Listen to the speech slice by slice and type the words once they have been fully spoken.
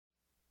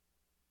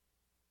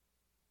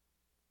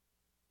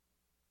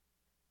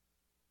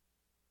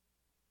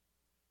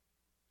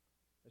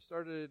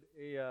started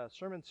a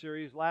sermon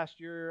series last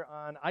year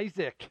on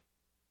Isaac,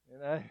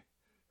 and I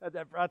had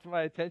that brought to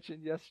my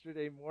attention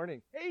yesterday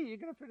morning. Hey, you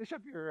going to finish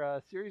up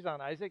your series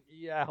on Isaac?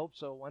 Yeah, I hope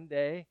so, one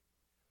day.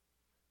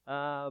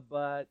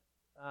 But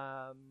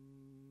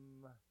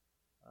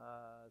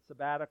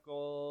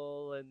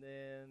sabbatical, and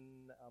then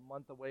a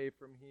month away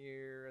from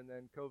here, and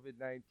then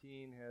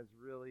COVID-19 has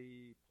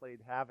really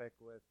played havoc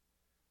with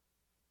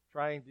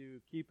trying to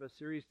keep a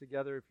series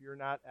together if you're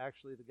not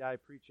actually the guy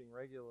preaching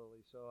regularly.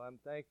 So I'm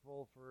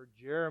thankful for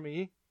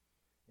Jeremy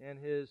and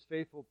his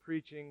faithful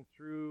preaching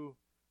through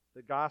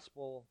the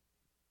Gospel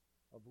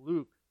of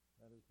Luke.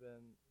 That has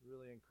been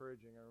really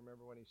encouraging. I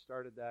remember when he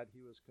started that,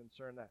 he was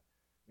concerned that,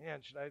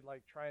 man, should I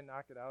try and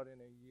knock it out in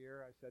a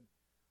year? I said,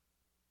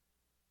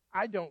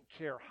 I don't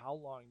care how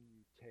long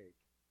you take.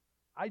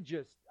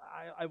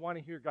 I want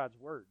to hear God's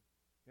word.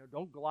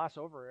 Don't gloss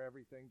over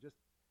everything. Just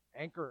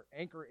anchor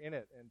in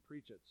it and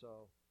preach it.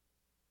 So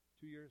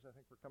 2 years, I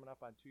think we're coming up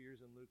on 2 years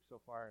in Luke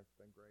so far. It's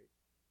been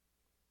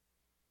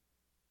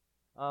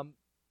great.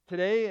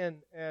 Today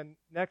and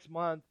next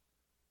month,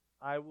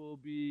 I will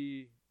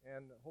be,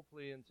 and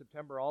hopefully in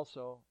September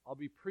also, I'll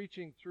be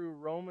preaching through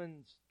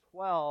Romans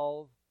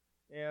 12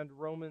 and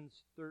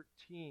Romans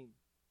 13.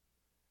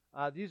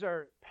 These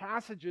are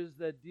passages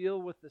that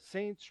deal with the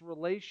saints'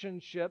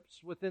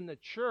 relationships within the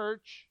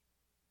church,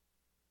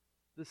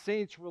 the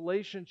saints'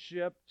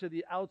 relationship to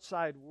the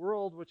outside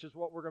world, which is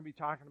what we're going to be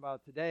talking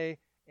about today,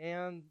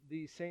 and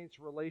the saints'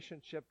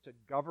 relationship to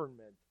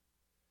government.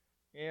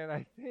 And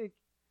I think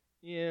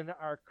in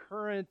our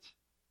current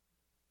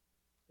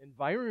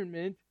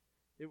environment,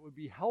 it would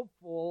be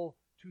helpful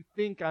to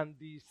think on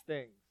these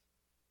things.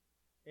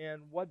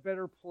 And what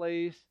better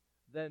place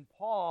than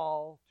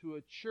Paul to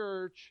a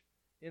church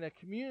in a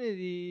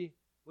community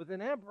with an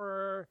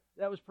emperor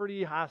that was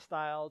pretty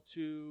hostile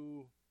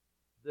to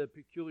the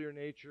peculiar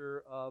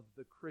nature of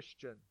the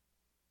Christian.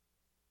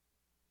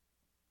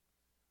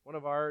 One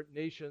of our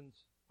nation's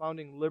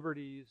founding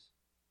liberties,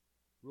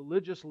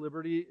 religious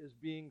liberty, is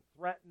being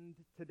threatened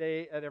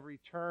today at every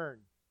turn.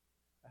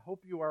 I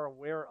hope you are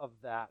aware of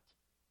that.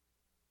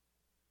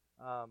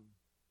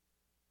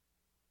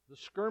 The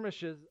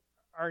skirmishes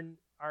are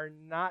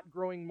not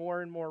growing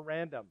more and more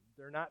random.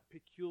 They're not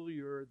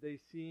peculiar. They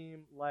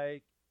seem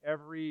like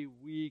every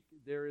week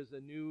there is a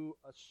new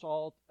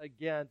assault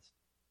against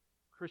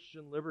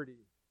Christian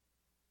liberty.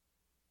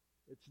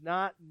 It's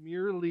not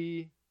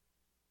merely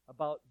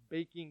about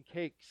baking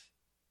cakes.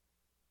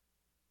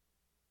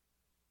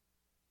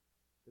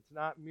 It's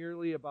not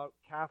merely about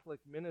Catholic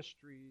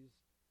ministries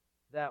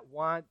that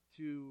want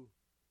to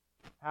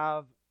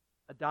have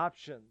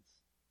adoptions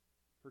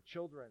for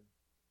children.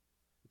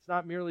 It's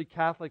not merely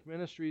Catholic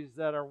ministries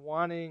that are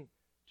wanting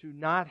to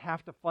not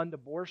have to fund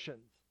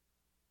abortions.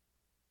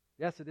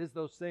 Yes, it is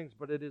those things,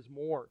 but it is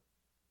more.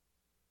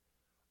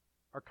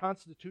 Our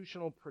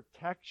constitutional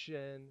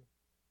protection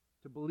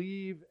to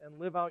believe and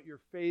live out your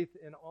faith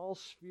in all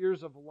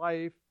spheres of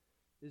life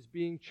is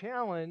being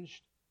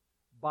challenged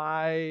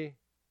by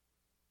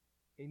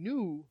a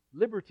new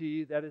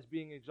liberty that is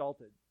being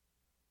exalted,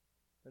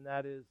 and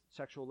that is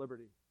sexual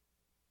liberty.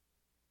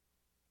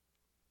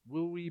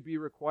 Will we be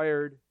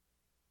required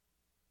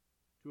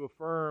to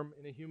affirm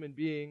in a human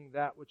being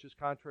that which is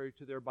contrary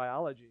to their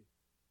biology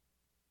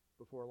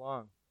before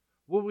long?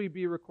 Will we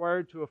be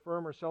required to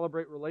affirm or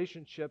celebrate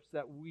relationships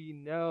that we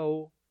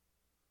know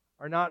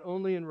are not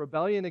only in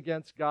rebellion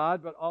against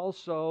God, but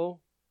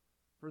also,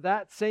 for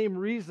that same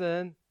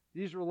reason,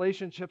 these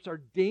relationships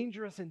are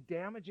dangerous and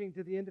damaging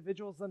to the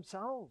individuals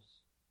themselves?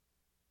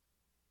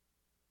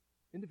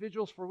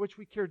 Individuals for which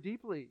we care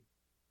deeply.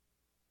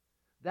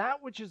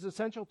 That which is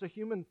essential to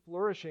human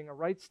flourishing, a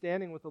right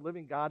standing with the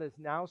living God, is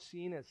now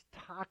seen as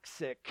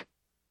toxic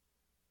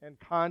and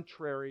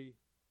contrary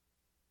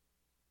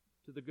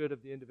to the good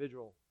of the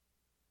individual.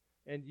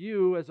 And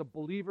you, as a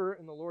believer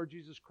in the Lord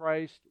Jesus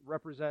Christ,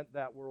 represent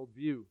that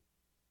worldview,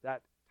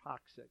 that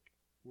toxic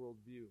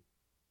worldview.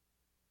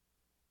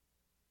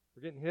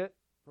 We're getting hit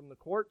from the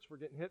courts, we're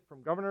getting hit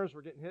from governors,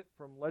 we're getting hit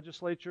from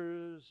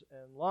legislatures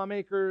and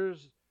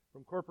lawmakers,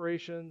 from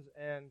corporations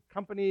and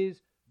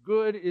companies.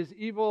 Good is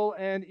evil,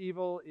 and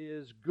evil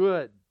is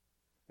good.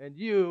 And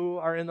you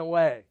are in the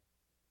way.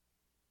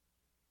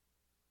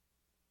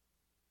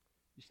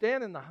 You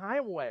stand in the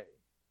highway,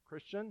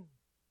 Christian.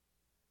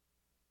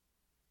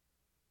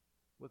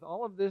 With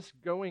all of this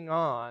going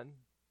on,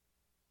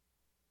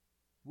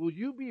 will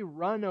you be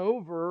run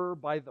over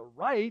by the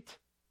right,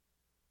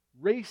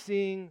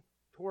 racing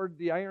toward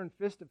the iron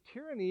fist of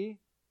tyranny,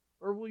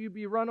 or will you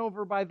be run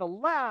over by the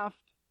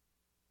left,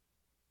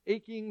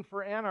 aching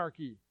for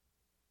anarchy?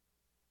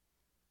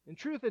 In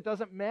truth, it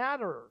doesn't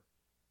matter.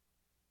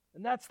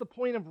 And that's the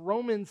point of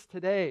Romans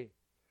today.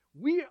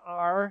 We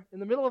are, in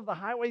the middle of the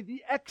highway,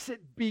 the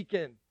exit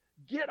beacon.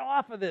 Get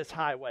off of this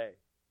highway.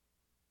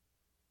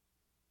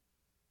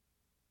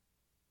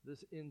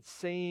 This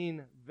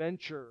insane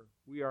venture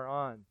we are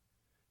on.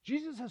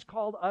 Jesus has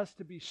called us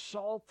to be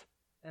salt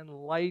and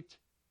light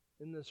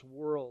in this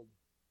world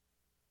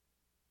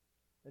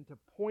and to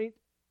point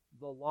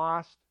the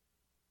lost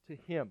to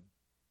Him.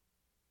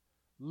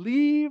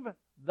 Leave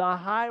the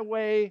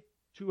highway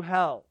to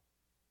hell.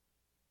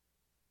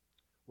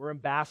 We're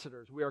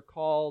ambassadors. We are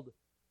called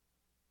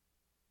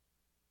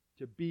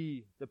to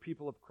be the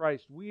people of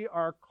Christ. We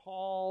are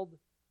called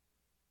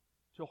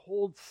to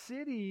hold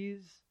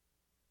cities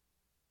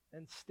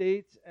and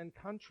states and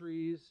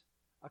countries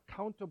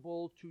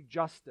accountable to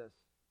justice.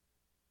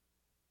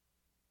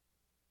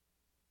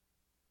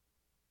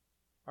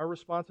 Our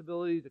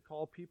responsibility to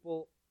call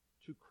people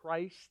to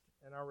Christ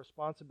and our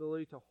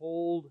responsibility to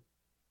hold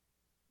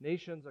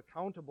nations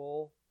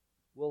accountable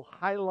will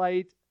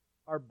highlight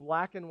our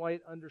black and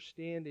white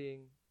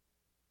understanding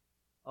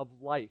of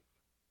life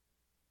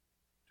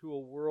to a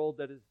world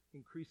that is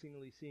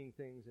increasingly seeing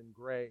things in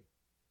gray.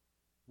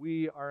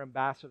 We are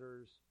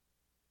ambassadors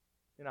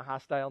in a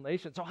hostile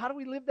nation. So how do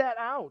we live that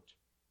out?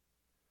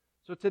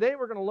 So today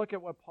we're going to look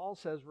at what Paul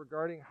says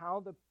regarding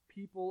how the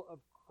people of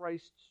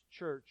Christ's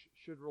church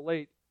should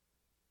relate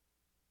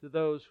to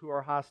those who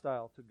are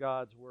hostile to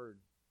God's word.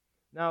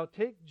 Now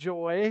take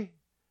joy,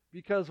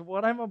 because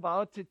what I'm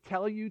about to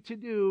tell you to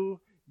do,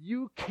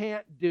 you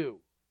can't do.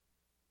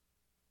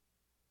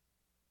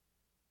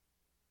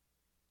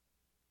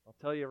 I'll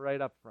tell you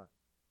right up front.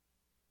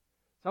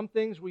 Some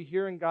things we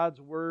hear in God's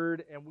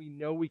word and we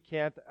know we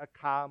can't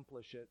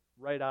accomplish it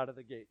right out of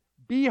the gate.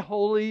 Be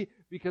holy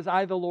because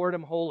I, the Lord,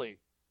 am holy.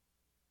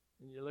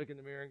 And you look in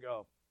the mirror and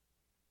go,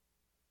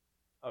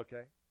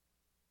 okay.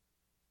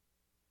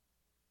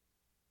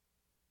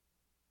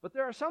 But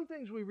there are some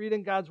things we read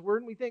in God's word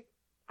and we think,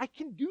 I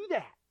can do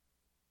that.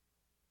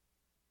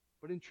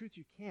 But in truth,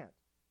 you can't.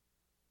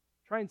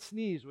 Try and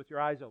sneeze with your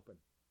eyes open.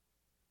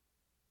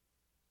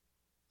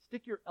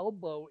 Stick your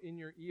elbow in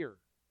your ear.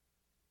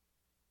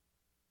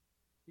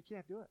 You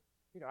can't do it.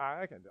 You know,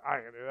 I can do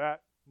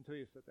that until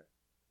you sit there.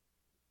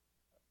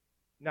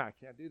 No, I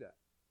can't do that.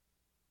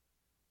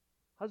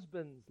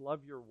 Husbands, love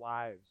your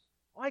wives.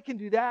 Oh, I can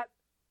do that.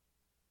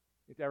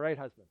 Get that right,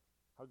 husband.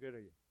 How good are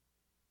you?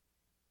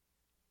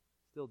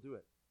 Still do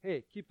it.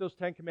 Hey, keep those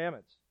 10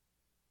 commandments.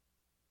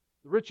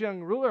 The rich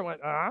young ruler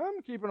went,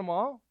 I'm keeping them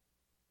all.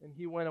 And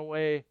he went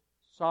away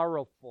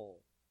sorrowful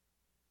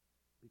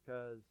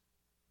because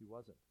he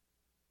wasn't.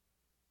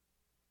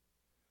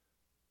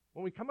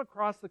 When we come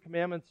across the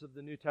commandments of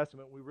the New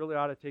Testament, we really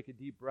ought to take a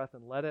deep breath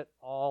and let it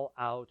all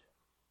out,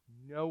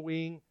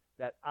 knowing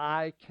that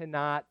I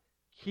cannot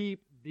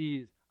keep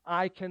these.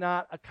 I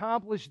cannot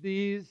accomplish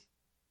these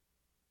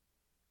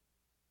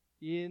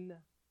in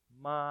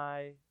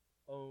my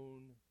own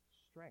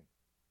strength.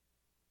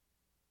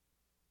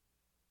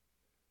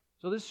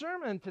 So this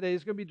sermon today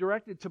is going to be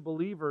directed to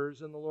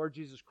believers in the Lord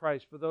Jesus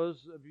Christ. For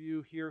those of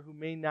you here who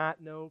may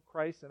not know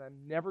Christ, and I'm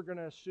never going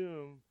to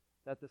assume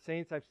that the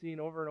saints I've seen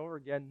over and over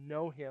again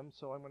know him,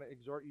 so I'm going to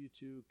exhort you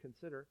to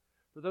consider.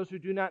 For those who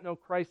do not know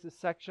Christ, this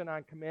section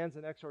on commands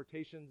and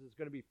exhortations is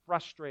going to be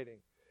frustrating.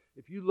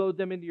 If you load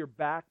them into your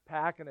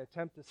backpack and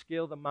attempt to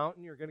scale the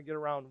mountain, you're going to get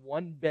around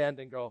one bend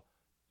and go,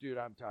 dude,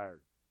 I'm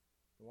tired.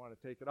 I want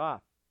to take it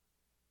off.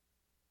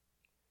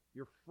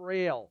 You're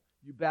frail.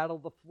 You battle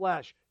the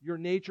flesh. Your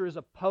nature is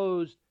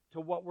opposed to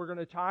what we're going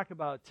to talk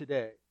about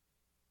today.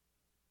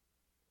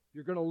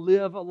 You're going to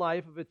live a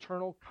life of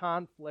eternal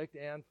conflict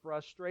and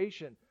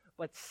frustration.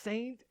 But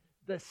saint,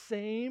 the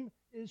same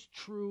is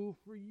true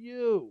for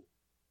you.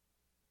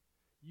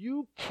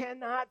 You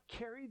cannot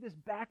carry this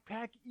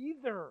backpack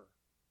either.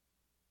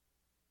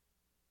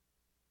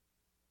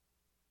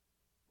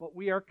 But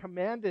we are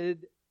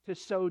commanded to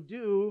so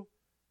do,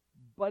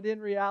 but in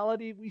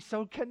reality we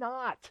so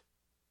cannot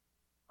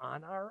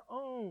on our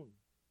own.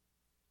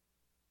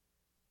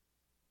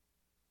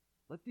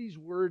 Let these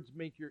words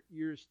make your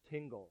ears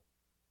tingle.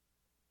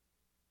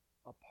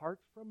 Apart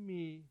from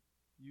me,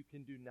 you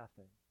can do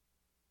nothing.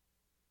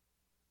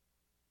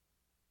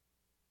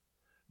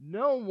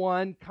 No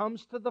one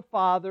comes to the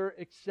Father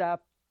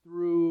except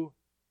through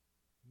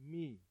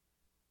me.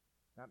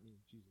 Not me,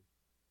 Jesus.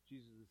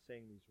 Jesus is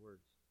saying these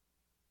words.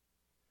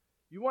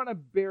 You want to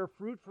bear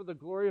fruit for the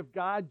glory of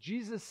God?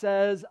 Jesus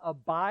says,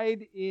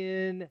 abide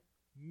in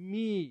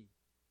me.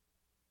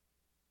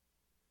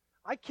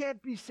 I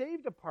can't be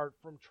saved apart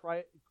from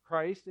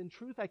Christ. In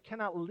truth, I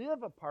cannot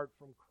live apart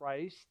from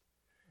Christ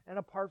and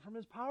apart from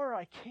his power.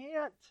 I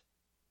can't.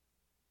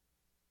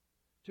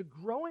 To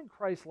grow in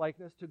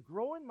Christ-likeness, to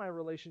grow in my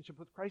relationship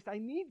with Christ, I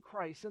need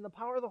Christ and the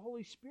power of the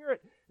Holy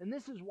Spirit. And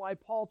this is why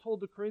Paul told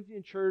the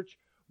Corinthian church,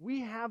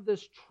 we have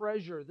this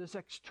treasure, this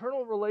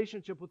external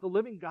relationship with the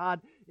living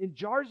God in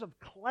jars of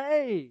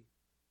clay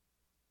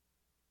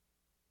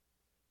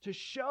to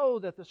show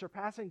that the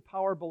surpassing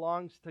power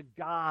belongs to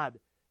God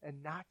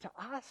and not to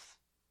us.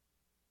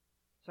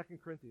 2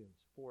 Corinthians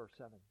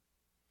 4:7.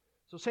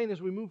 So saying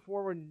as we move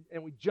forward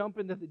and we jump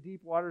into the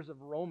deep waters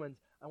of Romans,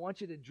 I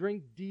want you to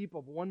drink deep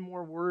of one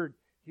more word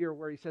here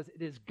where he says,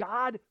 it is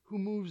God who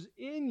moves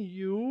in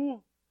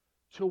you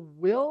to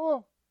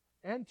will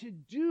and to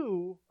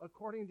do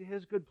according to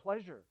his good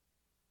pleasure.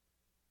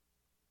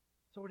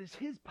 So it is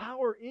his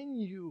power in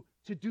you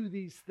to do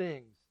these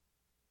things.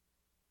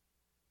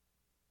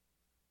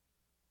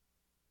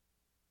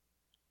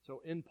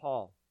 So in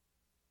Paul,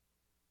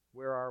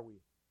 where are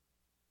we?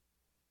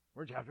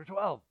 We're in chapter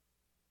 12.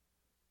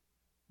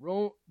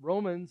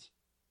 Romans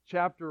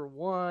chapter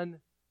 1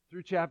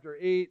 through chapter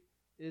 8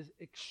 is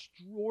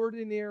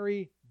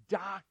extraordinary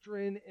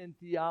doctrine and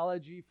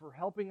theology for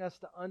helping us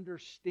to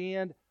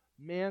understand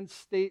man's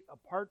state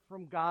apart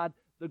from God,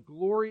 the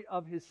glory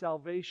of his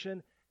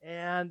salvation,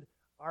 and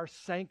our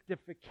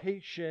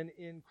sanctification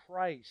in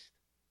Christ.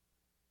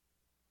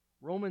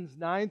 Romans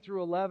 9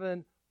 through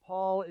 11,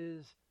 Paul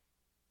is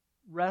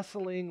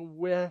wrestling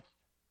with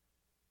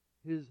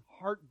his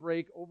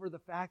heartbreak over the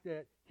fact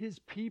that his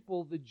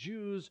people, the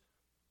Jews,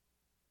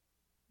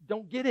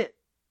 don't get it.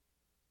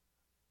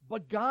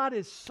 But God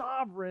is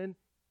sovereign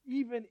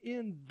even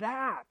in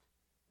that,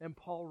 and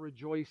Paul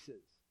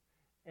rejoices.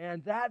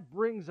 And that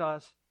brings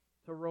us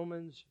to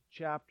Romans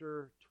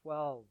chapter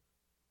 12.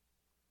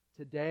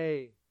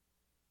 Today,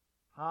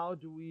 how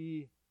do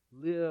we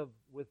live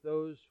with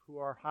those who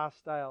are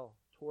hostile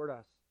toward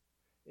us?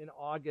 In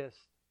August,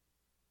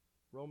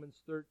 Romans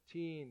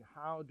 13,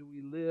 how do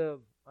we live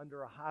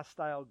under a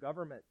hostile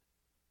government?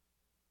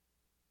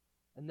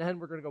 And then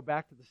we're going to go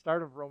back to the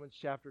start of Romans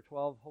chapter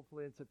 12,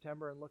 hopefully in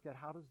September, and look at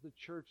how does the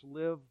church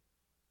live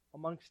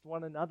amongst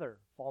one another,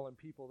 fallen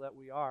people that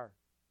we are,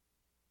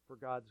 for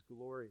God's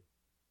glory.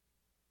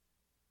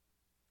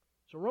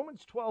 So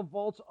Romans 12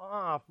 vaults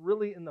off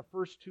really in the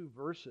first two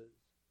verses,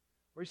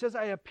 where he says,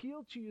 I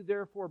appeal to you,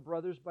 therefore,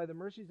 brothers, by the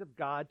mercies of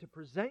God, to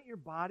present your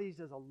bodies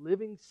as a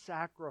living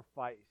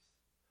sacrifice,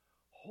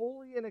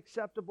 holy and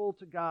acceptable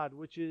to God,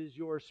 which is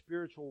your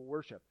spiritual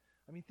worship.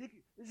 I mean, think,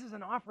 this is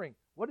an offering.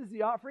 What is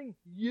the offering?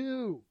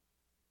 You.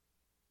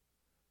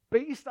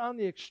 Based on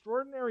the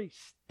extraordinary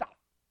stuff,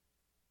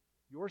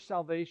 your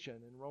salvation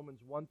in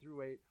Romans 1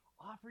 through 8,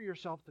 offer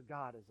yourself to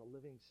God as a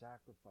living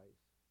sacrifice,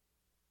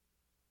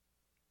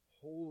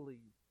 holy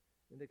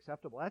and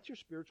acceptable. That's your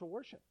spiritual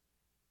worship.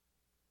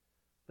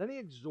 Then he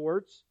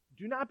exhorts,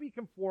 do not be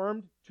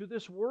conformed to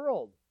this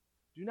world.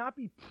 Do not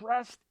be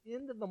pressed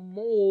into the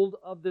mold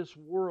of this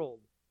world,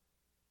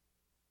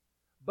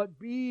 but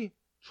be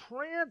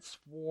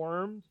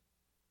transformed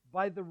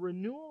by the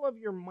renewal of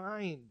your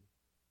mind,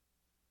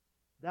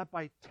 that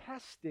by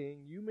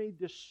testing you may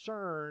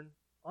discern,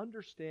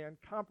 understand,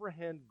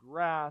 comprehend,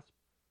 grasp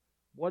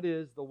what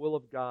is the will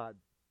of God,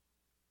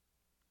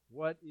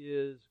 what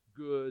is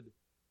good,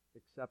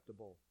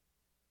 acceptable,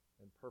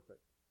 and perfect.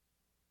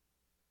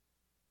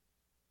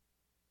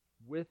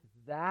 With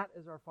that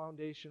as our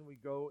foundation, we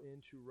go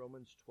into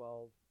Romans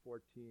 12,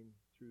 14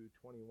 through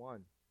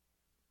 21.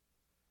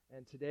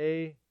 And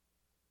today,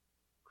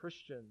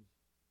 Christians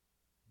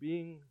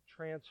being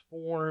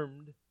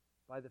transformed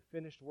by the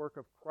finished work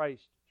of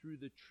Christ through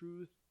the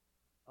truth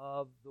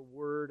of the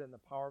Word and the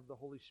power of the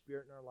Holy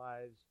Spirit in our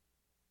lives,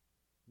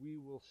 we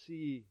will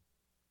see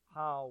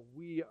how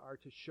we are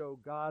to show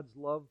God's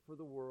love for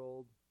the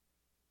world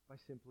by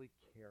simply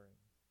caring.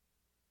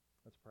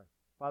 Let's pray.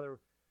 Father,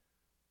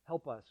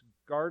 help us,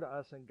 guard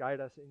us, and guide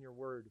us in your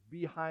word.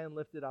 Be high and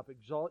lifted up.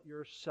 Exalt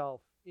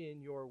yourself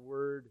in your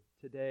word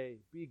today.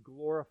 Be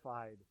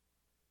glorified.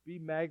 Be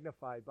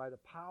magnified by the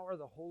power of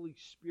the Holy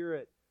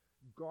Spirit.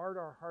 Guard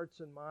our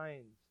hearts and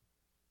minds.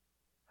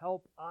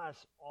 Help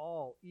us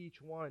all,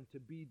 each one, to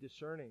be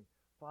discerning.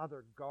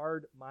 Father,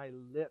 guard my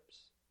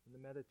lips and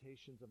the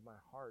meditations of my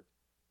heart,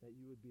 that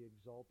you would be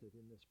exalted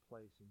in this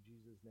place. In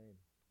Jesus' name,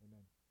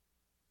 amen.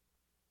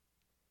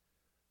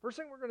 First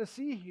thing we're going to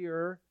see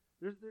here,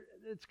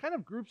 it's kind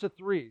of groups of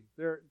three.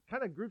 They're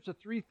kind of groups of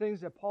three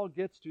things that Paul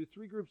gets to,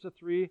 three groups of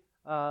three.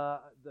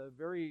 The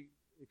very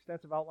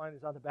extensive outline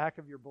is on the back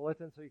of your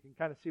bulletin, so you can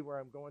kind of see where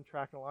I'm going,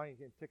 tracking along. You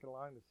can tick it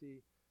along to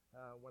see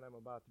when I'm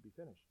about to be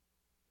finished.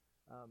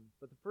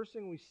 But the first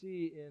thing we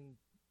see in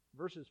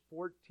verses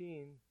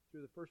 14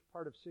 through the first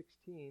part of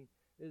 16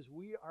 is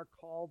we are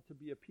called to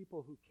be a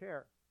people who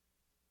care.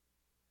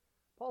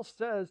 Paul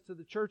says to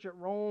the church at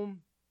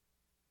Rome,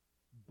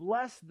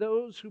 bless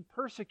those who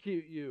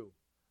persecute you.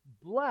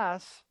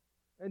 Bless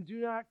and do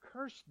not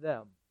curse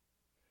them.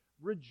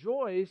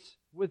 Rejoice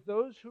with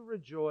those who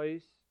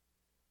rejoice.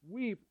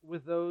 Weep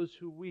with those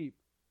who weep.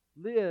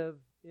 Live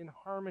in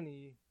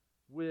harmony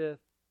with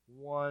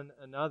one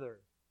another.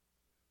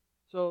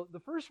 So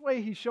the first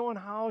way he's showing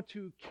how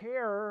to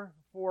care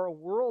for a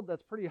world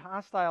that's pretty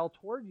hostile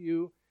toward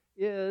you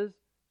is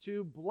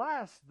to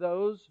bless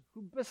those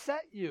who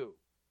beset you.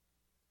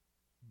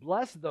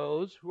 Bless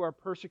those who are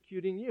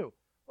persecuting you.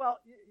 Well,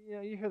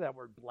 you hear that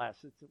word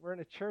bless. We're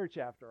in a church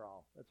after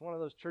all. It's one of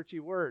those churchy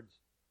words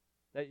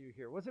that you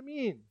hear. What does it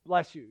mean,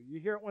 bless you? You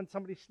hear it when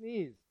somebody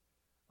sneezes.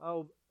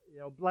 Oh,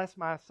 bless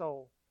my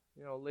soul,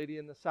 a lady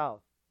in the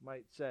South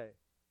might say.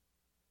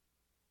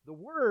 The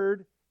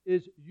word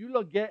is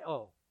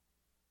eulogeo,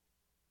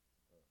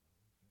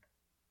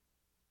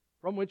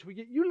 from which we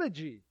get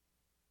eulogy.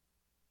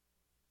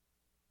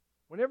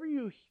 Whenever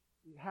you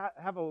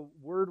have a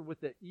word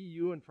with the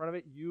EU in front of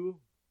it,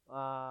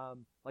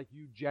 like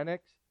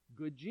eugenics,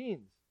 good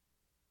genes.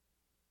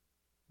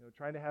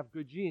 Trying to have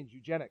good genes,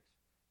 eugenics.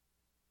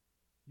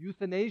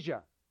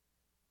 Euthanasia,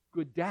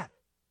 good death.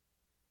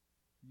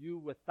 You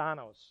with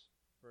Thanos,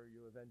 for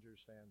you Avengers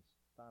fans,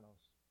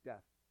 Thanos,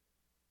 death.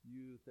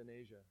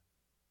 euthanasia,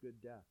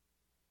 good death.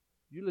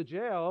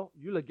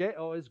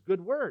 Eulogeo is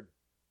good word.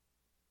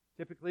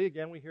 Typically,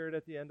 again, we hear it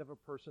at the end of a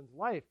person's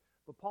life.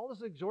 But Paul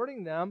is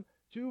exhorting them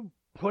to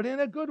put in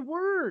a good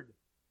word.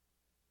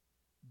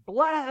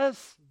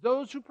 Bless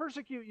those who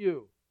persecute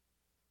you.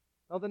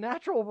 Now, the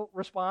natural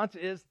response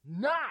is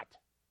not.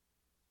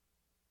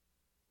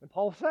 And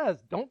Paul says,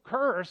 don't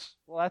curse.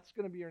 Well, that's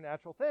going to be your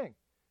natural thing.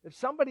 If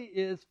somebody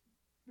is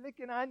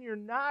flicking on your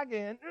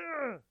noggin,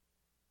 you're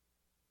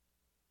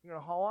going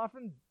to haul off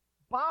and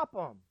bop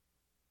them.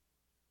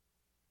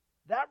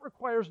 That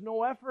requires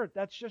no effort.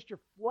 That's just your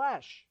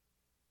flesh.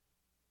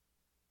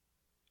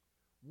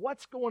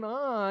 What's going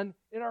on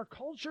in our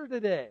culture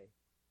today?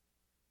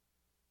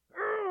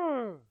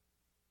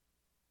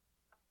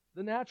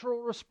 The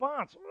natural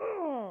response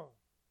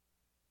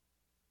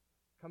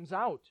comes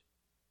out.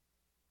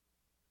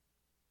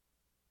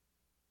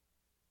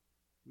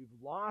 We've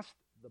lost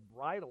the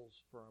bridles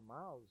for our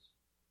mouths.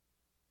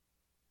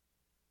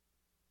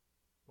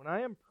 When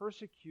I am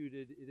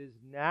persecuted, it is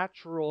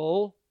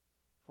natural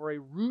for a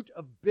root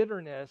of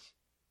bitterness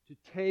to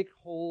take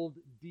hold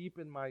deep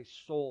in my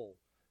soul.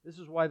 This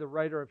is why the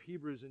writer of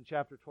Hebrews in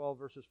chapter 12,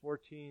 verses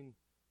 14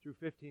 through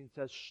 15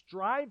 says,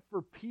 strive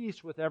for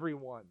peace with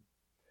everyone,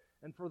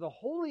 and for the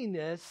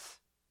holiness,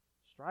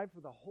 strive for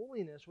the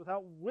holiness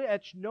without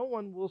which no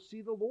one will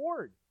see the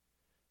Lord.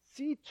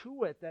 See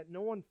to it that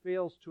no one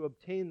fails to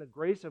obtain the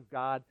grace of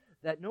God,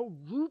 that no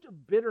root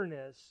of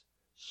bitterness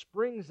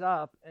springs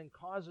up and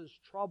causes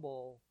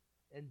trouble,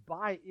 and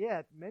by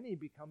it many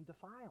become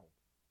defiled.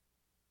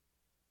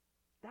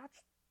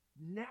 That's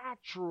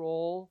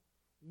natural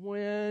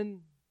when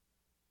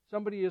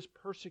somebody is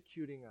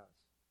persecuting us.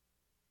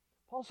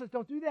 Paul says,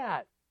 don't do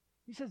that.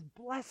 He says,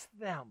 bless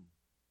them.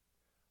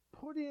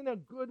 Put in a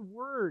good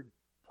word.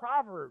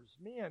 Proverbs,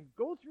 man,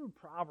 go through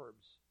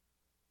Proverbs.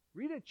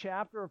 Read a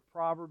chapter of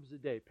Proverbs a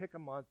day. Pick a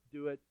month,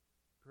 do it.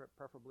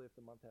 Preferably if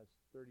the month has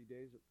 30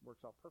 days, it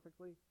works out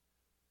perfectly.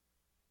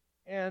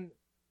 And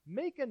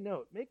make a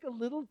note, make a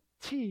little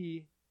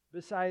T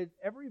beside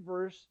every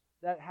verse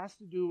that has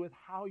to do with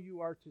how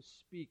you are to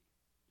speak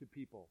to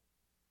people.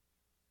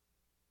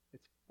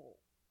 It's full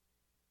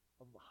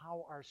of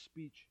how our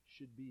speech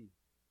should be.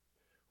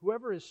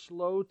 Whoever is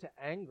slow to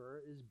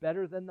anger is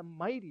better than the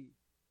mighty,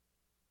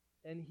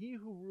 and he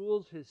who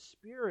rules his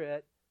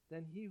spirit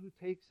than he who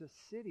takes a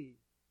city.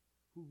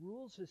 Who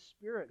rules his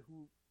spirit,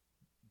 who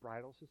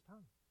bridles his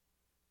tongue.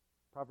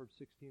 Proverbs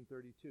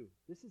 16:32.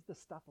 This is the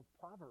stuff of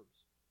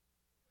Proverbs.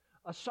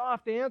 A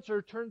soft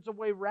answer turns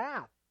away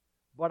wrath,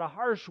 but a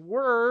harsh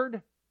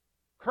word,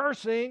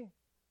 cursing,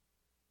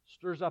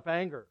 stirs up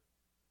anger.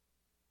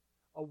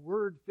 A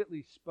word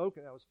fitly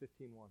spoken, that was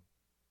 15:1.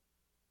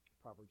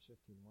 Proverbs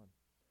 15:1.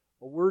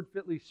 A word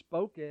fitly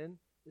spoken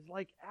is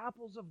like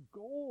apples of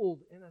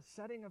gold in a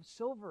setting of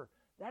silver.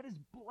 That is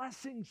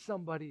blessing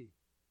somebody.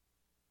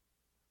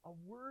 A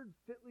word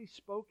fitly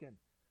spoken.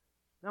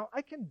 Now,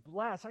 I can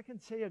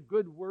say a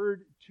good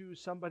word to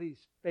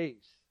somebody's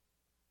face.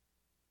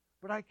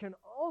 But I can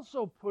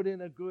also put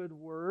in a good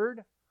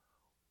word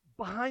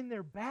behind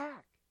their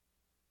back.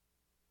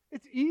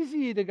 It's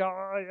easy to go,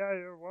 oh, yeah,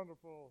 you're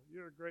wonderful.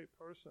 You're a great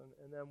person.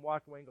 And then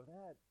walk away and go,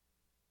 that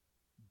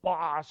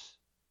boss.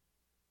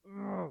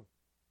 Ugh.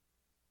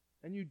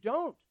 And you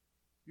don't.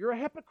 You're a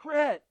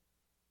hypocrite.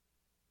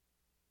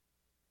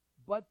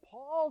 But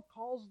Paul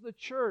calls the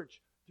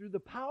church, through the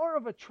power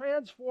of a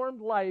transformed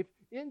life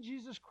in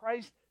Jesus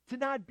Christ, to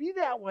not be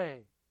that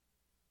way.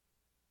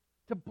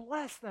 To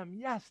bless them,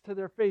 yes, to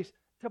their face.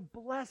 To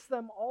bless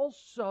them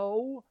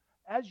also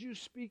as you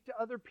speak to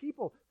other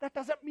people. That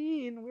doesn't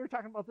mean, we were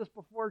talking about this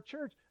before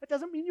church, that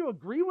doesn't mean you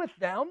agree with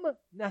them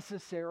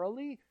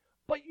necessarily,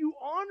 but you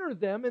honor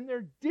them in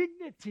their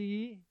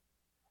dignity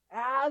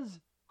as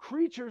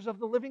creatures of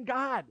the living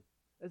God,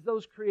 as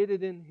those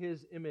created in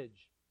His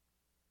image.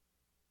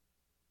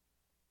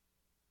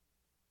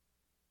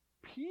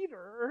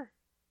 Peter,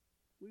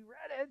 we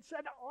read it,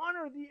 said,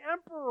 honor the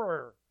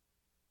emperor.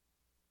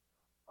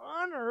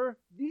 Honor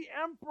the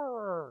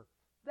emperor.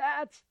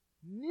 That's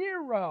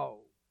Nero,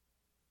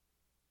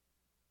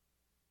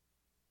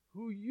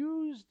 who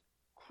used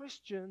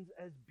Christians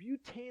as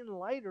butane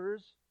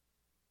lighters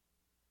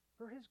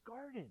for his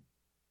garden.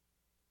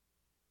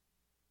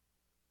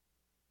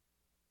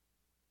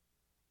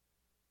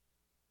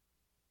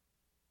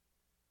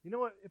 You know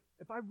what?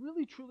 If I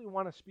really truly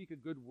want to speak a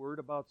good word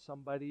about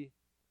somebody,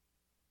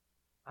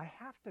 I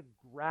have to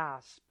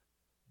grasp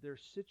their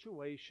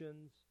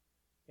situations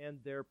and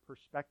their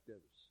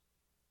perspectives.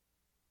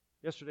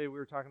 Yesterday we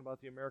were talking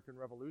about the American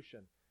Revolution,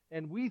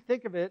 and we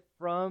think of it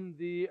from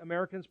the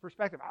Americans'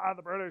 perspective.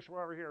 The British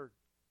were over here.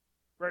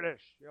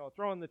 British,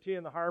 throwing the tea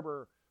in the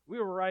harbor. We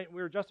were right and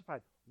we were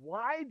justified.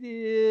 Why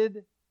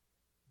did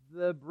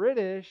the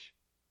British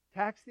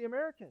tax the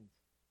Americans?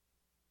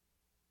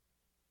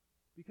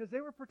 Because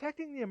they were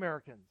protecting the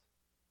Americans.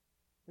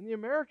 And the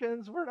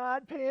Americans were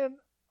not paying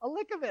a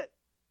lick of it.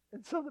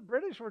 And so the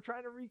British were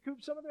trying to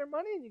recoup some of their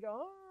money, and you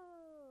go,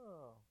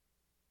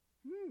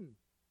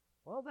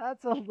 well,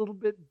 that's a little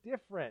bit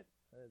different.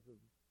 It's a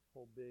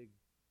whole big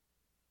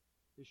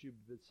issue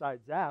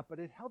besides that, but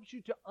it helps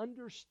you to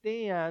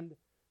understand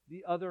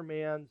the other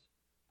man's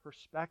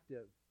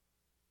perspective.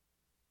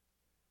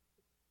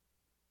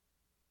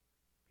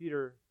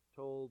 Peter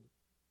told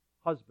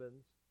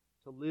husbands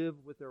to live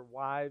with their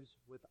wives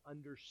with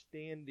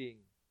understanding.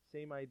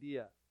 Same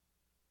idea.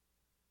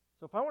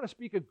 So if I want to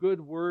speak a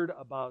good word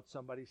about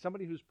somebody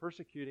who's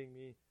persecuting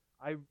me,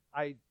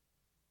 I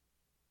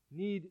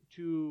need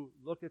to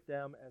look at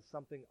them as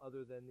something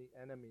other than the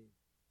enemy.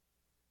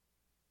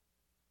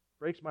 It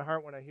breaks my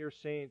heart when I hear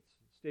saints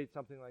state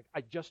something like,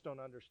 I just don't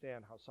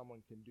understand how someone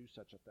can do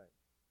such a thing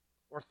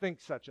or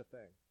think such a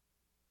thing.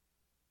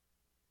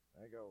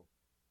 I go,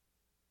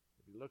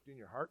 have you looked in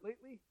your heart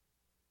lately?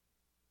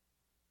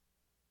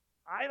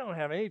 I don't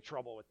have any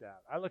trouble with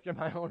that. I look at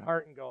my own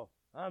heart and go,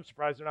 I'm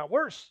surprised they're not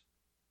worse.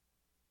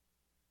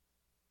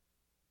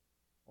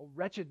 Oh,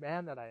 wretched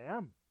man that I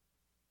am.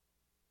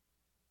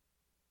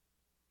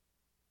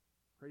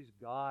 Praise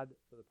God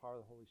for the power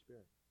of the Holy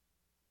Spirit.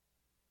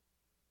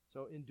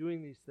 So in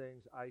doing these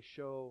things, I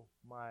show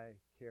my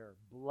care.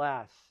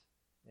 Bless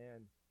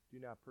and do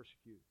not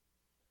persecute.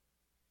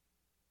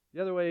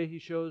 The other way he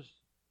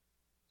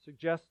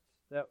suggests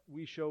that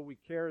we show we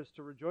care is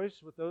to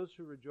rejoice with those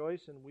who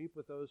rejoice and weep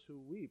with those who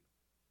weep.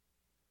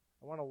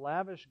 I want to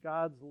lavish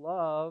God's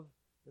love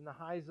in the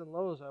highs and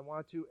lows. I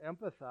want to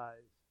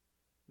empathize.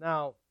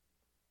 Now,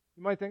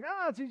 you might think,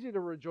 it's easy to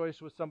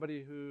rejoice with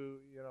somebody who,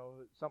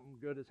 something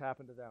good has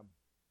happened to them.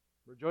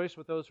 Rejoice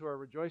with those who are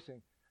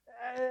rejoicing.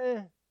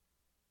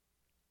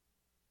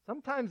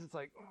 Sometimes it's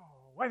like,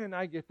 why didn't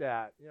I get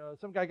that?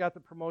 Some guy got the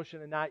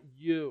promotion and not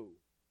you.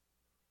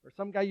 Or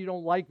some guy you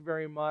don't like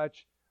very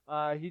much,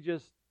 he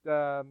just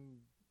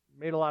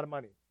made a lot of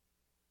money.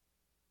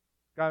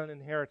 Got an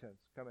inheritance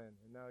come in,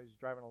 and now he's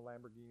driving a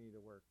Lamborghini to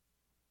work.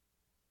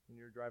 And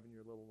you're driving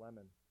your little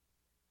lemon.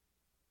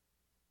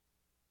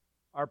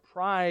 Our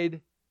pride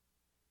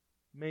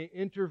may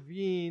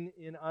intervene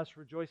in us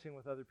rejoicing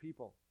with other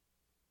people.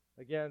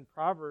 Again,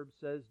 Proverbs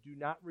says, do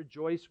not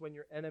rejoice when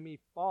your enemy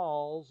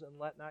falls, and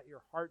let not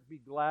your heart be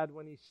glad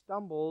when he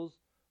stumbles,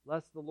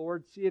 lest the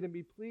Lord see it and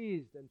be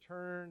pleased, and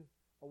turn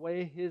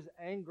away his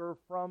anger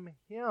from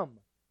him.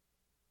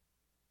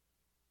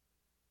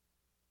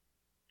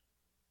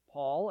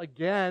 Paul,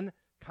 again,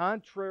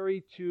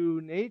 contrary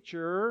to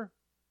nature,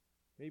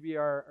 maybe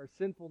our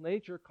sinful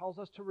nature, calls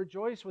us to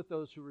rejoice with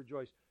those who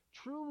rejoice.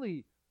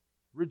 Truly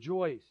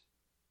rejoice.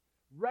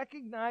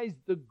 Recognize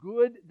the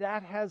good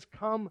that has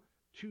come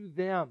to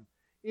them.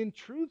 In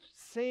truth,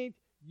 saint,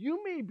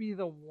 you may be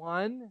the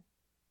one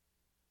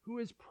who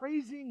is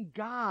praising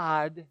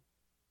God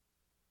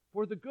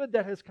for the good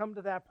that has come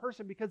to that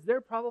person because they're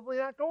probably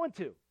not going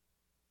to.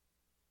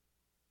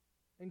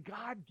 And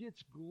God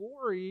gets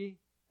glory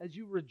as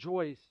you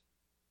rejoice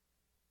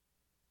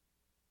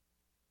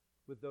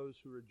with those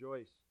who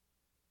rejoice.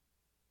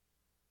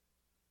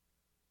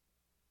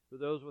 For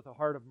those with a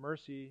heart of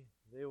mercy,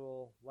 they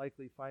will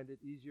likely find it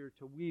easier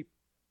to weep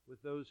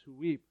with those who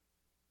weep.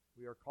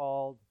 We are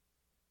called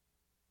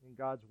in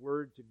God's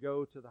word to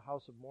go to the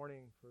house of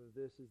mourning, for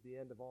this is the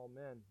end of all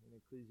men, in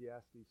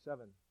Ecclesiastes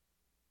 7.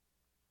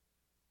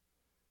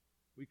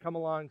 We come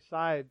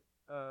alongside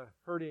a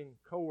hurting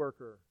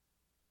coworker.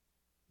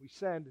 We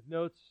send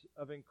notes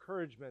of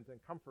encouragement and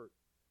comfort.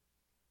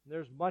 And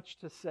there's much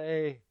to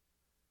say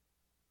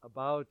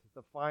about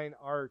the fine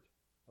art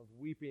of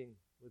weeping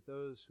with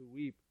those who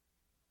weep.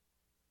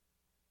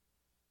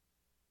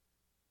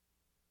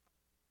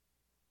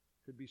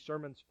 Could be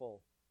sermons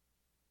full.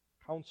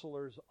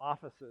 Counselors'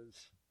 offices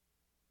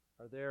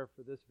are there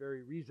for this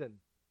very reason.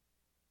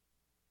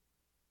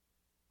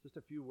 Just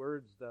a few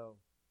words, though.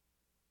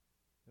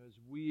 As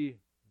we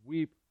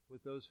weep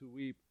with those who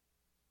weep,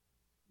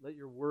 let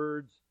your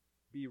words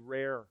be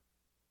rare,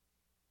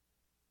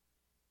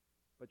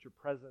 but your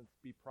presence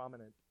be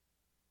prominent.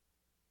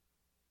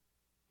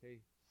 Okay?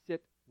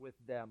 Sit with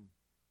them.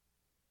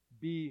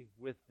 Be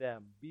with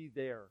them. Be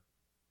there.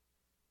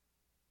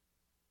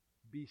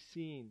 Be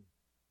seen.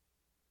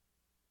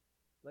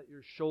 Let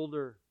your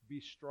shoulder be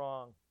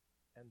strong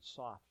and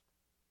soft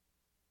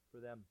for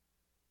them.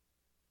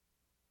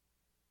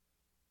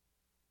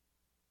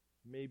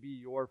 May be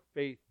your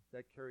faith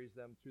that carries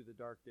them through the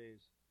dark days.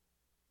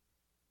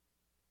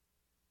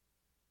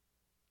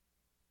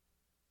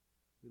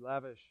 We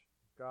lavish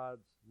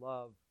God's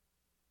love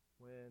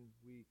when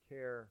we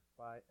care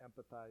by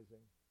empathizing.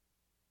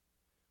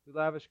 We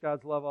lavish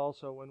God's love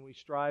also when we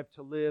strive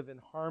to live in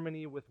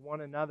harmony with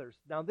one another.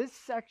 Now, this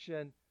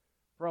section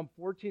from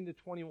 14 to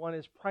 21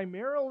 is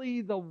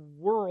primarily the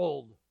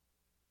world.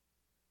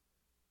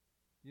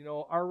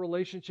 Our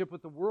relationship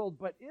with the world.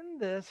 But in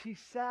this, he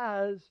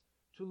says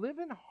to live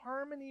in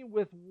harmony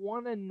with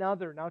one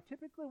another. Now,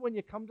 typically when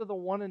you come to the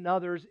one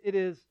another's, it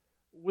is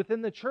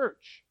within the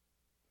church.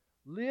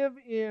 Live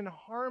in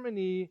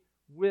harmony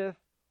with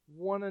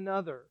one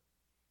another.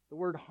 The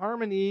word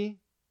harmony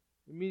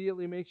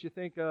immediately makes you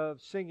think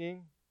of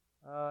singing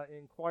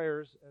in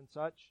choirs and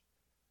such.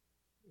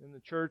 In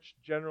the church,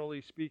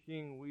 generally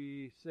speaking,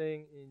 we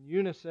sing in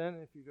unison.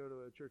 If you go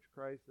to a Church of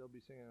Christ, they'll be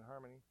singing in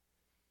harmony.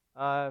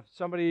 If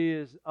somebody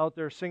is out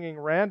there singing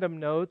random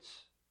notes,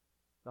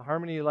 the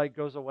harmony like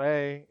goes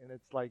away, and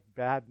it's like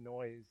bad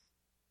noise.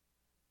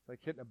 It's like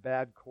hitting a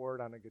bad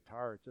chord on a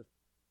guitar. It just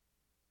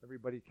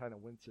everybody kind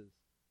of winces.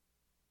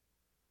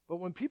 But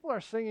when people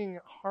are singing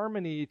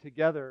harmony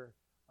together,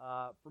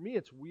 for me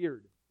it's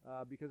weird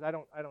because I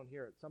don't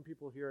hear it. Some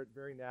people hear it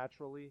very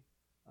naturally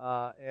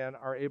and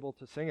are able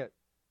to sing it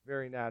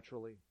very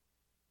naturally.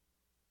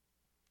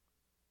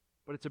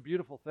 But it's a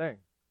beautiful thing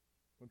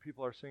when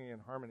people are singing in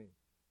harmony.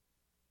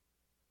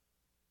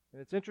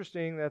 And it's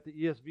interesting that the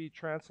ESV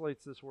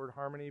translates this word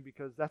harmony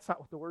because that's not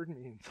what the word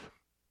means.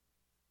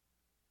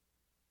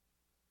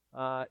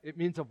 It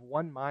means of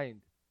one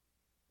mind.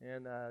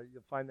 And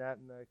you'll find that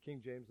in the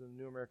King James and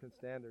the New American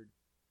Standard.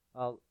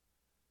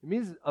 It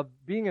means of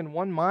being in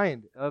one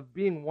mind, of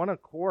being one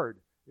accord.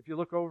 If you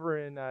look over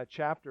in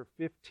chapter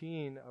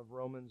 15 of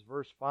Romans,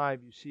 verse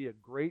 5, you see a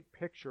great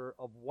picture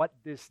of what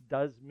this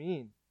does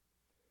mean.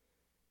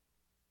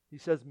 He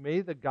says,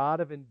 "May the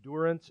God of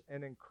endurance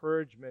and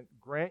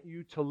encouragement grant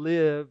you to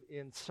live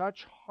in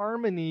such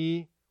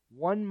harmony,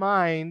 one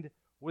mind,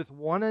 with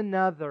one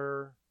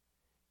another,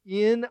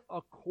 in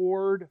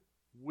accord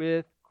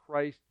with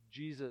Christ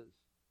Jesus."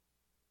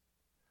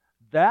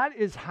 That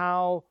is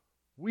how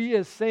we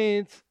as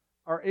saints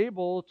are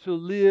able to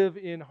live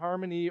in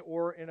harmony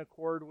or in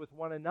accord with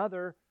one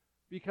another,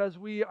 because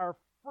we are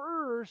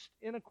first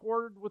in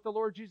accord with the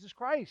Lord Jesus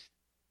Christ.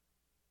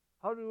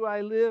 How do I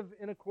live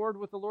in accord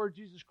with the Lord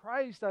Jesus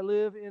Christ? I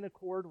live in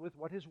accord with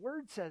what His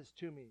Word says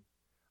to me.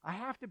 I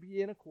have to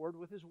be in accord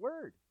with His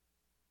Word.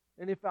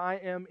 And if I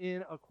am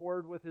in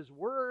accord with His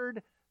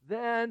Word,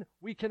 then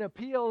we can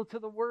appeal to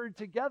the Word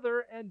together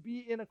and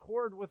be in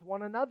accord with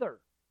one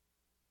another.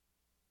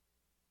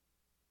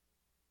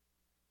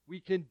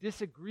 We can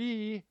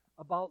disagree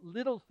about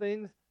little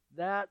things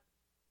that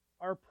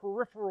are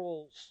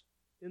peripherals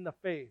in the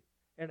faith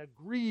and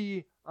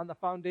agree on the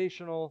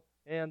foundational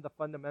and the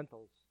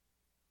fundamentals.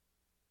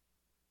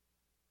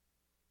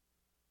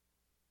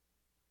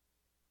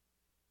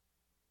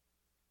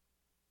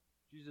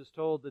 Jesus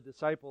told the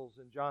disciples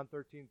in John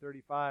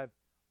 13:35,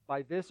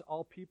 "By this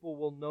all people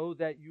will know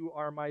that you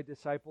are my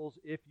disciples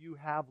if you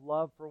have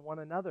love for one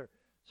another."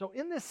 So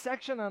in this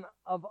section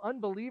of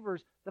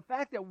unbelievers, the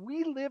fact that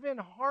we live in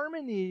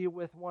harmony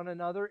with one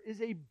another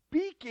is a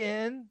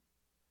beacon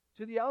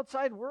to the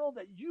outside world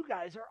that you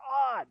guys are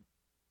odd.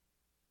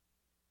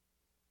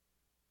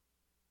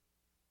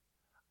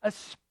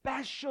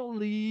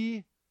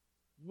 Especially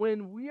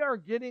when we are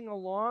getting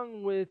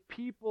along with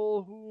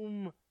people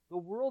whom the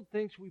world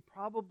thinks we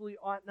probably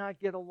ought not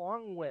get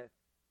along with.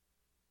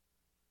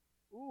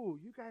 Ooh,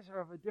 you guys are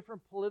of a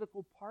different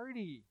political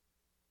party.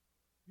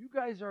 You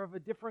guys are of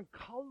a different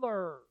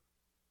color.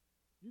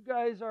 You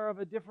guys are of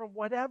a different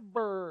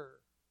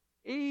whatever.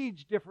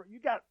 Age different. You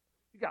got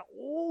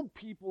old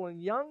people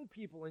and young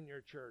people in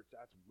your church.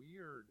 That's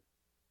weird.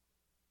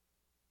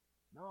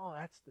 No,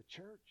 that's the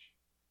church.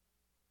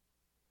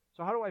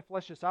 So how do I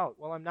flesh this out?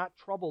 Well, I'm not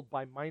troubled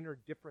by minor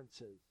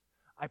differences.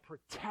 I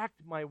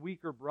protect my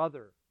weaker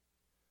brother.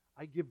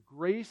 I give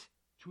grace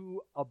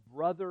to a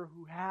brother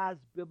who has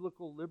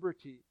biblical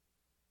liberty.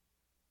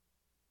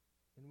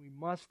 And we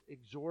must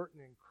exhort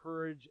and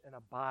encourage and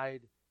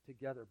abide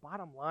together.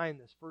 Bottom line,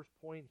 this first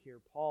point here,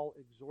 Paul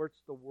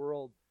exhorts the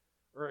world,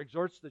 or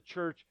exhorts the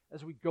church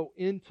as we go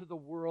into the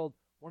world.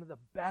 One of the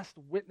best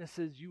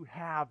witnesses you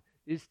have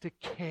is to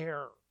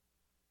care.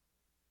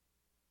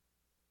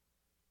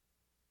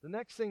 The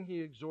next thing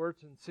he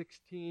exhorts in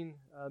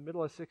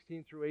middle of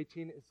 16 through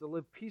 18 is to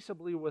live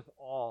peaceably with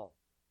all.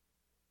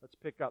 Let's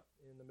pick up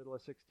in the middle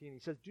of 16. He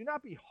says, "Do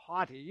not be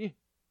haughty,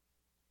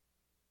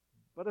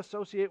 but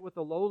associate with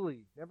the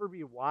lowly. Never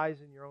be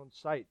wise in your own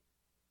sight.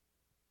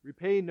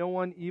 Repay no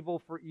one evil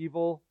for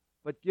evil,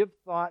 but give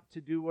thought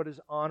to do what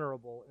is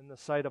honorable in the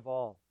sight of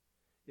all.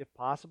 If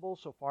possible,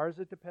 so far as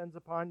it depends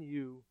upon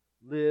you,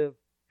 live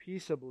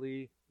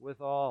peaceably with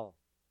all."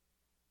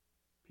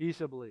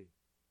 Peaceably.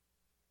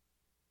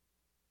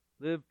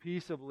 Live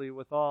peaceably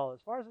with all,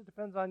 as far as it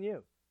depends on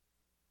you.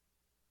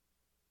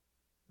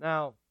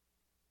 Now,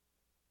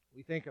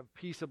 we think of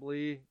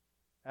peaceably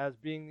as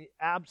being the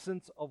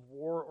absence of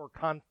war or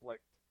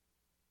conflict.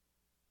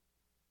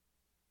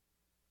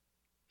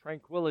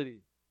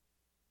 Tranquility.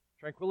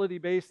 Tranquility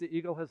base, the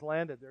Eagle has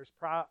landed. There's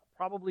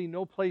probably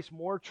no place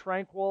more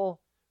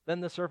tranquil than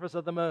the surface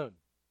of the moon.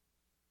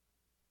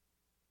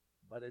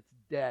 But it's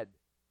dead.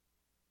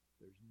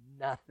 There's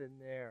nothing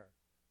there.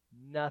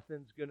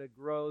 Nothing's going to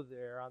grow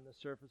there on the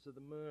surface of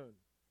the moon.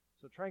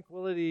 So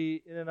tranquility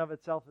in and of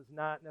itself is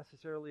not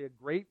necessarily a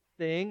great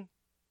thing.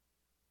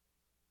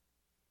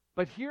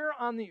 But here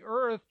on the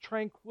earth,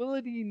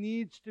 tranquility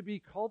needs to be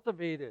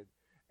cultivated.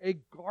 A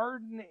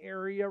garden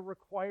area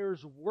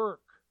requires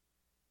work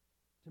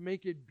to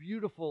make it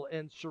beautiful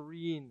and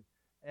serene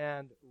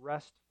and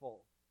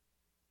restful.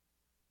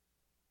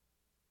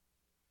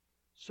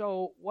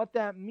 So what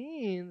that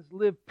means,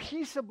 live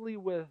peaceably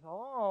with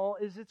all,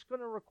 is it's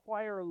going to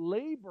require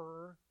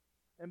labor.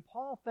 And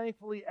Paul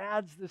thankfully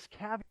adds this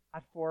caveat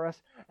for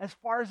us, as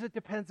far as it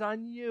depends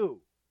on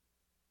you.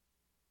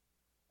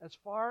 as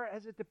far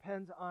as it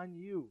depends on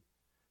you.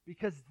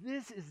 Because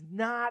this is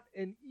not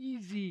an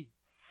easy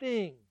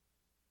thing.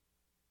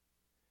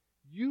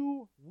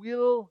 You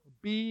will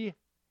be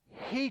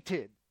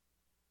hated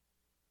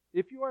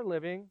if you are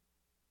living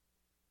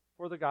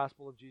for the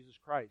gospel of Jesus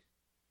Christ.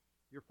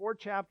 You're 4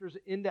 chapters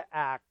into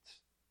Acts,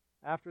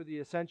 after the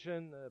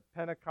ascension, the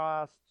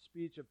Pentecost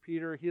speech of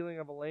Peter, healing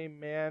of a lame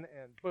man,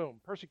 and boom,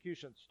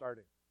 persecution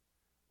starting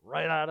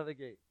right out of the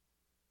gate.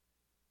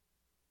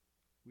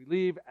 We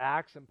leave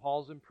Acts and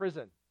Paul's in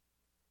prison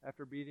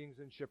after beatings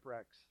and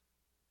shipwrecks.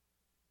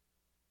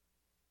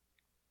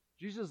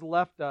 Jesus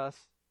left us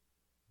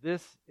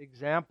this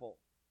example,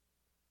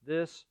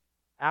 this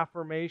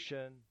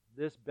affirmation,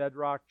 this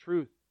bedrock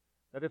truth,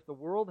 that if the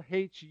world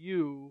hates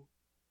you,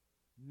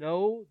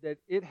 know that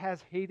it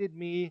has hated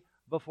me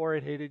before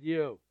it hated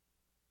you.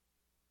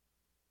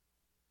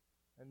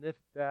 And if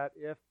that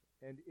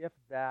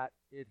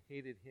it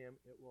hated him,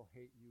 it will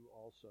hate you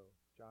also.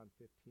 John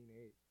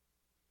 15:8.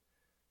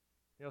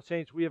 You know,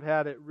 saints, we have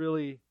had it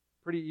really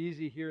pretty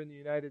easy here in the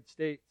United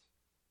States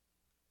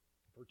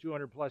for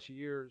 200 plus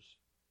years.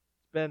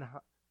 It's been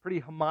pretty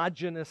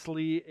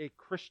homogeneously a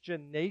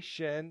Christian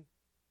nation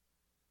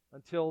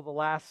until the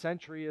last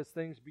century as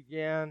things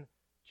began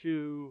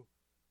to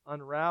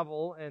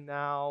unravel, and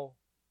now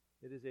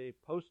it is a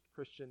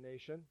post-Christian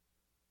nation.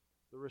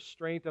 The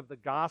restraint of the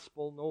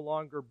gospel no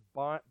longer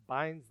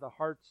binds the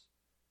hearts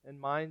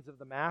and minds of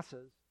the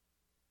masses,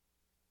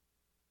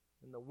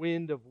 and the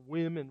wind of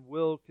whim and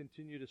will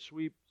continue to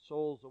sweep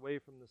souls away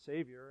from the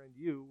Savior, and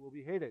you will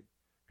be hated.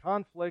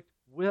 Conflict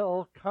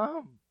will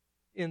come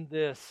in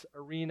this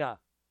arena.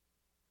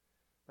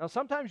 Now,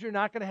 sometimes you're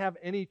not going to have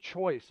any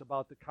choice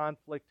about the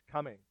conflict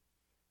coming.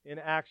 In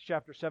Acts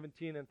chapter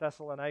 17 in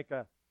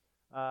Thessalonica,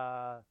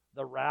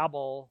 the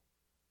rabble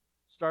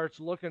starts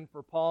looking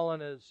for Paul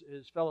and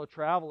his fellow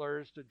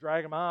travelers to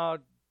drag him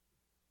out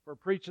for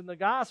preaching the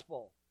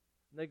gospel.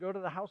 And they go to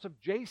the house of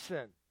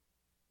Jason.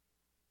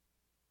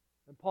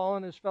 And Paul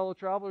and his fellow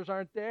travelers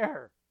aren't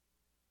there.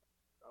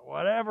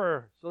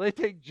 Whatever. So they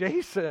take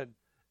Jason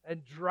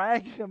and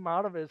drag him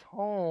out of his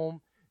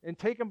home and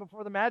take him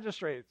before the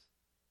magistrates.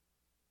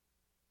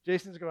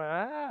 Jason's going,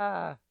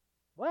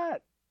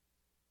 what?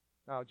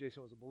 Now,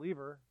 Jason was a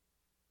believer,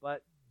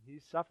 but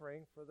he's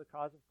suffering for the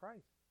cause of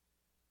Christ.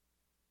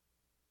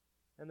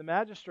 And the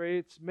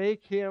magistrates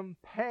make him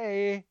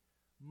pay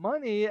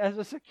money as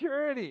a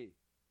security.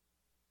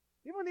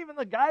 He wasn't even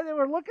the guy they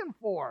were looking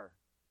for.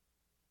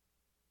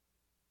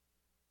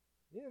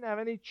 He didn't have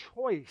any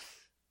choice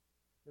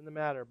in the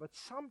matter. But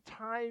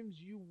sometimes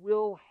you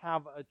will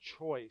have a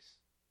choice.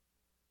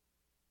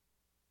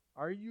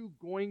 Are you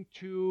going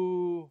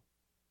to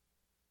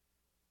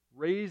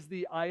raise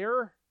the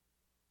ire?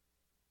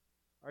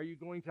 Are you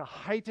going to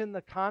heighten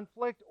the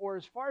conflict? Or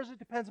as far as it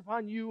depends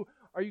upon you,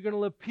 are you going to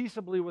live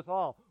peaceably with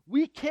all?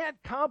 We can't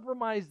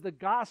compromise the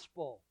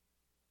gospel.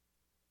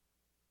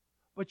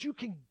 But you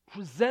can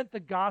present the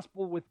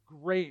gospel with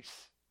grace.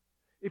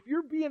 If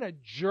you're being a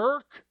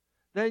jerk,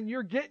 then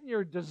you're getting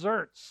your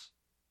desserts.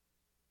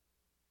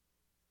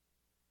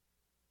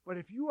 But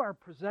if you are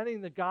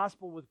presenting the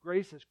gospel with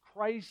grace as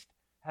Christ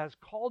has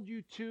called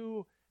you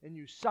to, and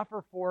you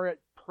suffer for it,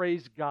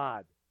 praise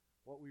God.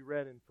 What we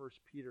read in 1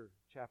 Peter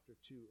chapter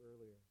 2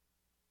 earlier.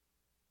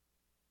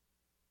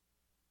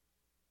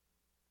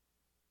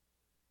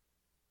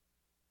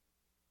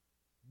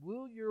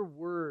 Will your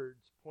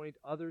words point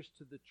others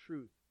to the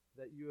truth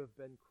that you have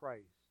been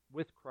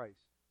with Christ?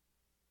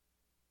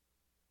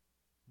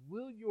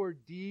 Will your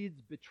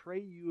deeds betray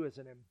you as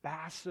an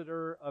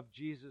ambassador of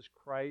Jesus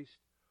Christ,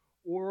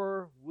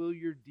 or will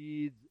your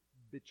deeds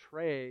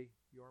betray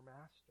your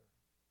master?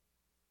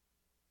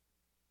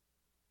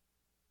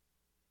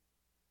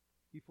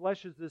 He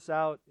fleshes this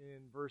out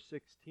in verse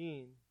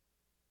 16.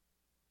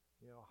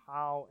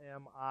 How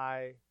am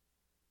I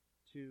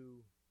to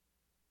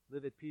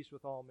live at peace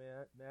with all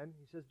men?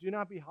 He says, do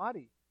not be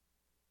haughty,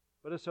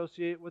 but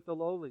associate with the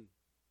lowly.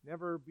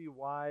 Never be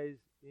wise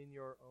in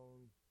your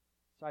own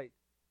sight.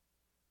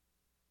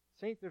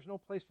 Saint, there's no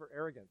place for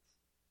arrogance.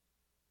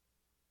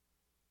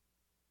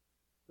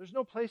 There's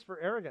no place for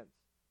arrogance.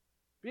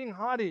 Being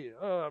haughty,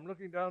 I'm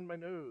looking down my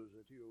nose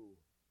at you.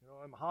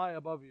 I'm high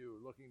above you,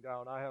 looking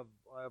down. I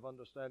have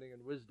understanding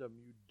and wisdom.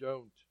 You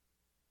don't.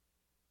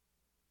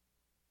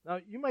 Now,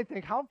 you might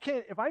think,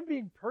 if I'm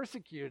being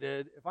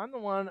persecuted, if I'm the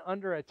one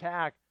under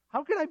attack,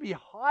 how can I be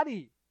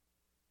haughty?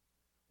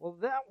 Well,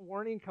 that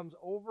warning comes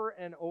over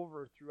and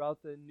over throughout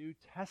the New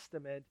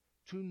Testament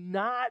to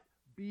not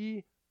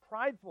be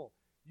prideful.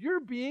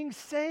 You're being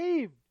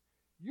saved.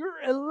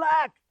 You're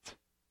elect.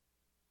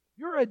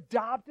 You're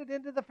adopted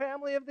into the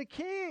family of the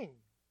King.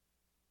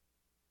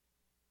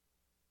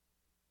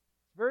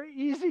 It's very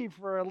easy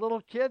for a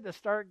little kid to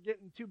start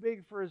getting too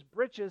big for his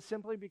britches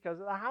simply because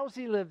of the house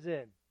he lives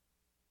in.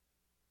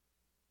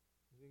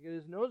 He can get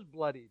his nose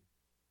bloodied.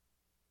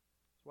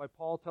 That's why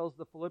Paul tells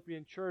the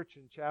Philippian church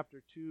in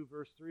chapter 2,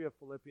 verse 3 of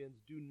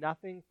Philippians, do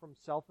nothing from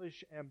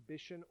selfish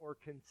ambition or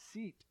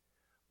conceit,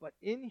 but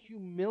in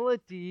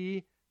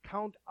humility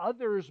count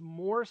others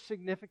more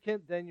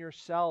significant than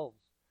yourselves.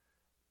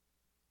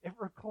 It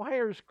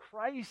requires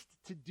Christ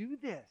to do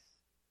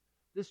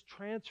this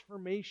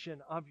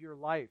transformation of your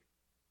life.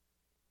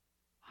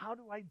 How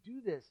do I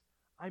do this?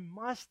 I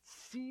must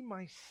see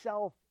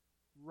myself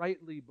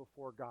rightly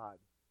before God.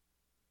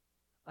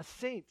 A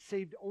saint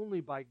saved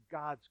only by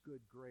God's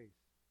good grace.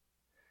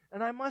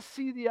 And I must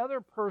see the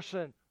other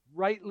person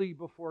rightly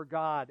before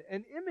God,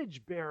 an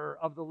image bearer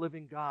of the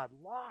living God,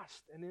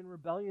 lost and in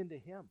rebellion to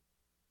Him.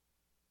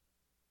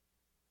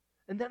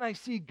 And then I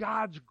see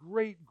God's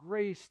great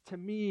grace to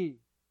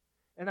me,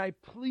 and I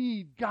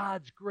plead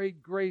God's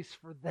great grace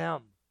for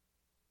them.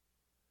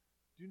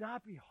 Do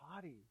not be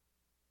haughty.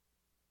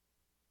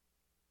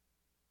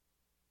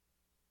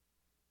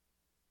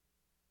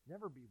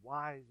 Never be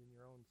wise in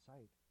your own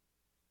sight.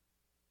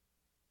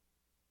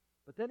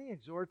 But then he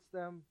exhorts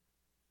them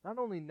not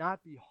only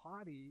not be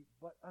haughty,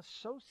 but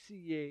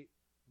associate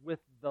with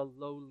the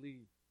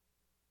lowly.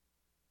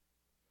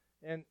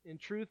 And in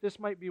truth, this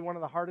might be one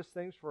of the hardest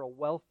things for a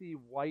wealthy,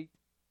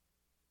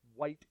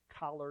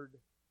 white-collared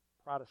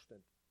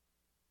Protestant.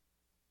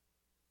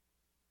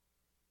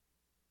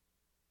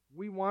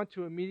 We want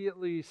to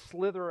immediately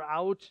slither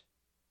out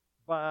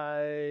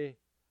by,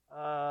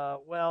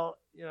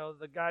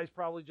 the guy's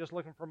probably just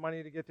looking for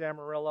money to get to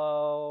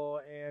Amarillo,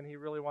 and he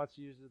really wants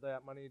to use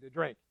that money to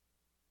drink.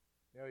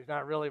 He's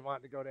not really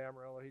wanting to go to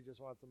Amarillo. He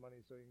just wants the money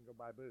so he can go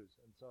buy booze.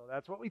 And so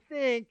that's what we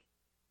think.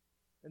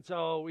 And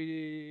so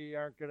we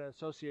aren't going to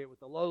associate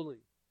with the lowly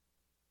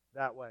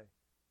that way.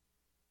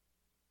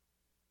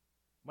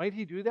 Might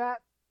he do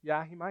that?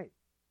 Yeah, he might.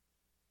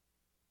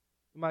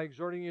 Am I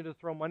exhorting you to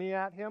throw money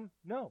at him?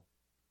 No,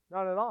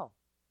 not at all.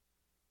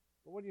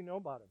 But what do you know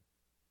about him?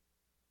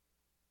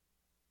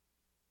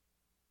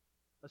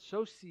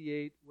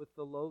 Associate with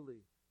the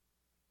lowly,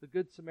 the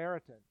Good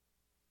Samaritan.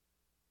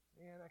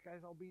 Man, that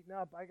guy's all beaten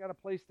up. I got a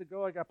place to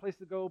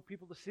go.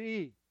 People to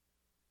see.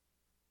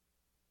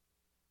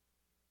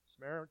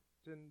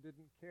 Samaritan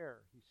didn't care.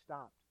 He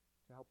stopped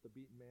to help the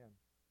beaten man.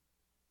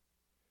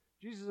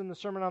 Jesus in the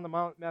Sermon on the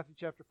Mount, Matthew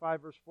chapter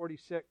 5, verse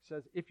 46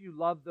 says, "If you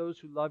love those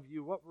who love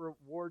you, what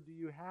reward do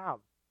you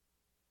have?"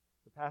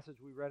 The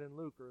passage we read in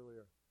Luke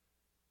earlier.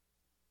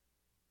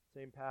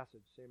 Same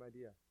passage, same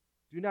idea.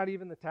 Do not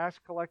even the tax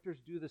collectors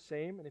do the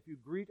same? And if you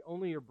greet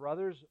only your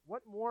brothers,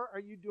 what more are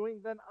you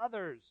doing than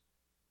others?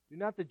 Do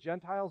not the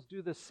Gentiles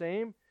do the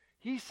same?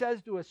 He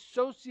says to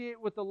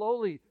associate with the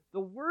lowly. The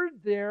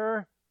word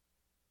there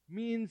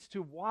means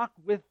to walk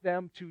with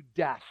them to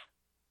death.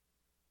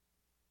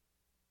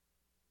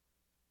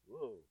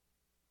 Whoa.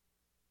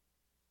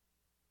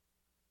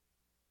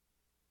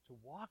 To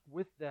walk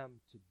with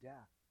them to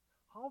death.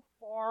 How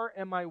far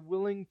am I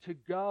willing to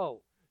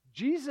go?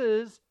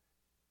 Jesus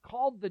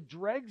called the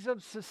dregs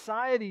of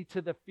society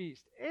to the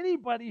feast.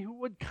 Anybody who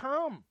would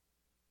come.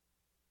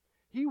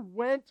 He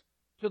went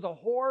to the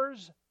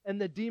whores and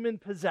the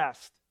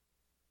demon-possessed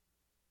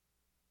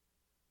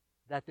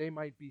that they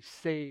might be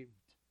saved.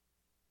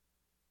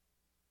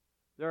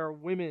 There are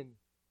women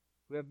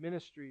who have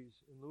ministries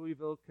in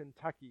Louisville,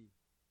 Kentucky,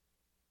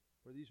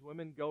 where these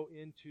women go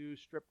into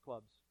strip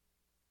clubs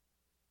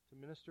to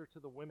minister to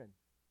the women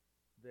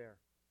there.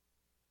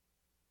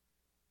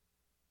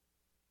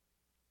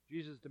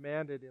 Jesus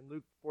demanded in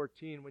Luke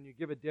 14, when you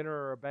give a dinner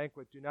or a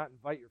banquet, do not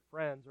invite your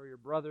friends or your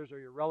brothers or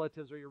your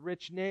relatives or your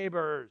rich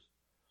neighbors,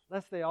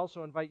 lest they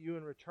also invite you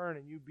in return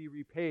and you be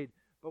repaid.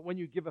 But when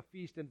you give a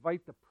feast,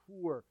 invite the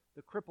poor,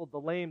 the crippled,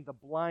 the lame, the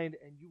blind,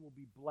 and you will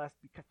be blessed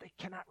because they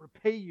cannot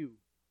repay you.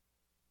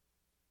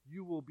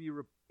 You will be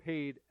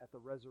repaid at the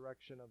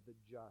resurrection of the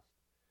just.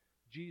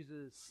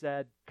 Jesus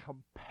said,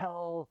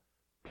 compel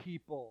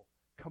people,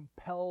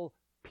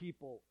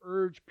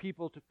 urge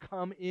people to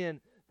come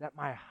in that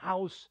my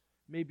house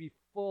may be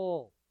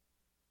full.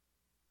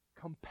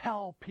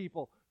 Compel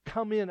people,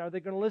 come in. Are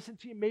they going to listen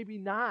to you? Maybe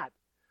not.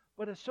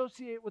 But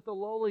associate with the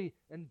lowly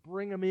and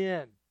bring them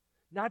in.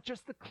 Not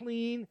just the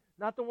clean,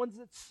 not the ones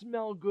that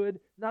smell good,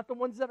 not the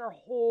ones that are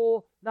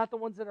whole, not the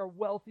ones that are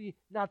wealthy,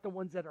 not the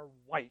ones that are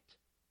white.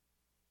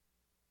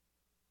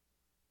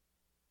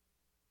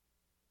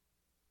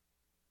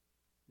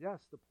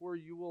 Yes, the poor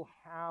you will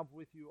have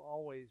with you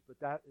always, but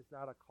that is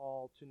not a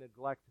call to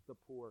neglect the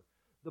poor.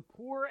 The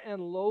poor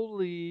and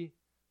lowly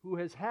who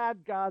has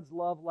had God's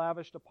love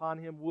lavished upon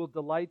him will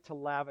delight to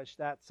lavish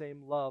that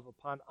same love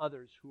upon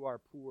others who are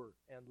poor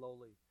and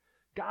lowly.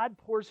 God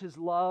pours his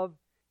love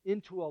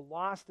into a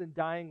lost and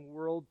dying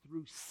world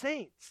through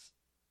saints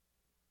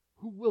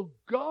who will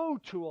go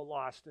to a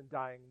lost and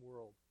dying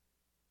world.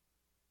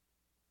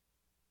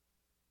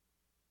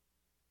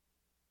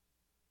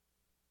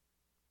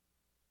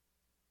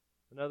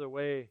 Another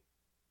way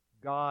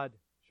God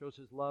shows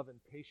his love and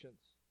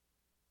patience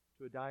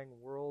to a dying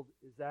world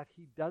is that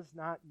he does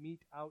not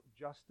mete out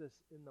justice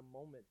in the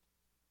moment.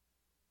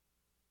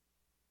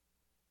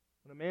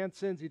 When a man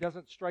sins, he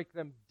doesn't strike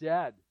them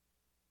dead.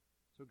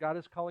 So God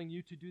is calling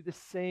you to do the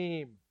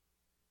same.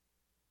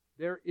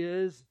 There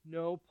is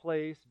no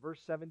place,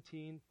 verse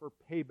 17, for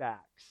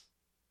paybacks.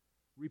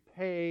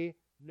 Repay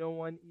no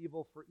one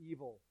evil for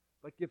evil.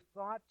 but give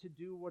thought to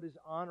do what is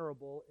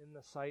honorable in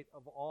the sight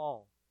of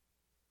all.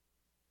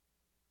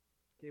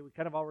 Okay, we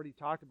kind of already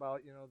talked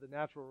about, the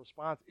natural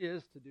response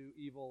is to do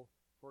evil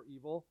for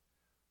evil,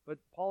 but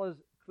Paul is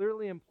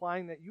clearly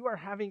implying that you are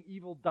having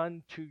evil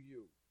done to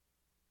you.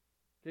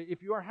 Okay,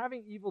 if you are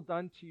having evil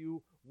done to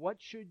you, what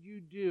should you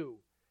do?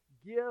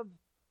 Give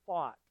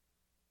thought.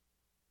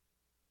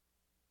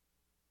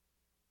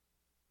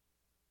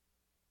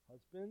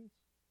 Husbands,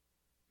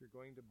 if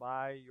you're going to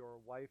buy your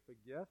wife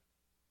a gift,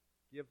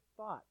 give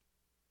thought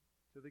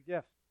to the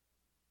gift.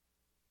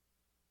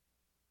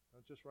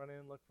 Don't just run in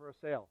and look for a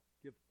sale.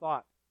 Give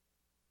thought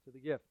to the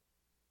gift.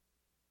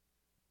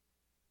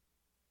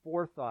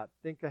 Forethought.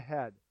 Think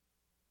ahead.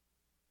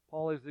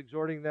 Paul is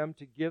exhorting them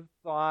to give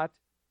thought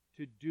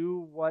to do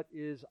what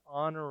is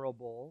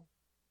honorable,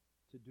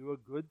 to do a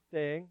good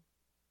thing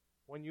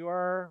when you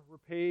are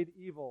repaid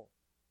evil.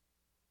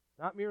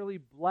 Not merely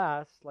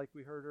bless, like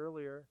we heard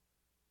earlier,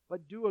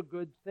 but do a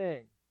good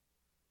thing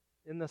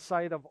in the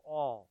sight of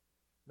all.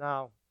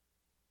 Now,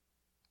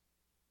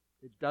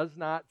 it does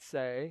not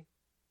say,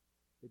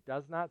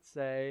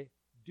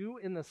 do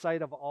in the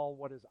sight of all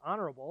what is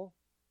honorable.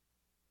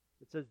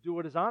 It says, do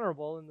what is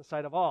honorable in the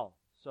sight of all.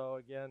 So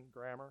again,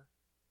 grammar.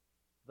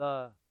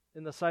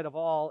 In the sight of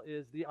all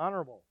is the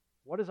honorable.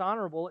 What is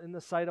honorable in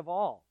the sight of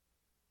all?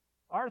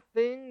 Are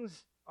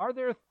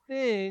there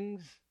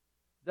things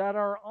that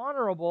are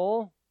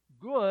honorable,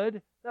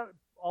 good, that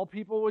all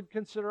people would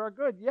consider are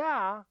good?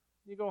 Yeah.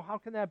 You go, how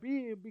can that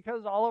be?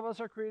 Because all of us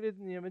are created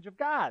in the image of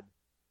God.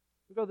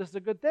 You go, this is a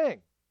good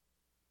thing.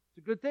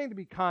 It's a good thing to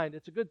be kind.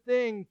 It's a good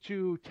thing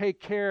to take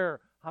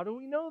care. How do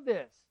we know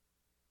this?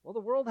 Well, the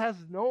world has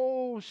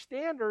no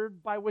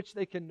standard by which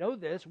they can know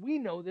this. We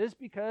know this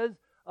because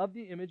of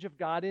the image of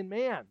God in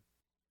man.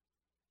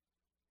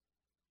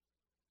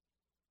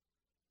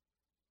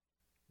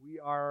 We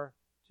are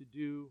to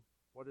do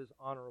what is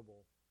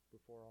honorable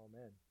before all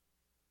men.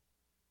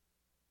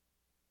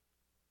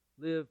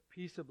 Live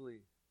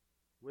peaceably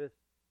with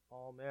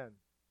all men.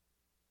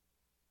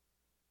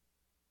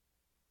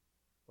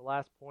 The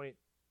last point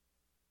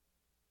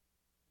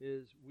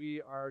is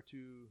we are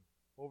to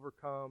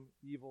overcome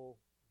evil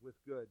with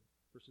good.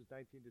 Verses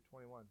 19 to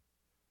 21.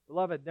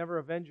 Beloved, never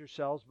avenge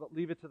yourselves, but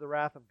leave it to the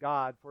wrath of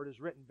God, for it is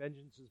written,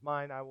 vengeance is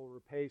mine, I will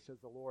repay, says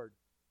the Lord.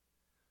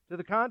 To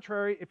the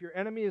contrary, if your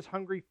enemy is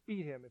hungry,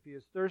 feed him. If he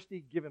is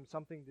thirsty, give him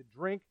something to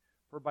drink,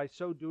 for by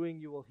so doing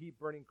you will heap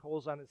burning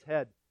coals on his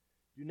head.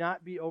 Do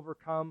not be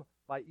overcome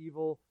by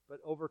evil, but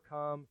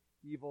overcome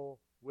evil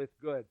with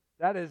good.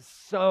 That is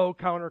so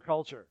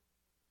counterculture.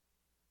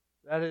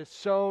 That is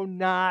so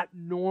not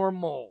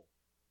normal.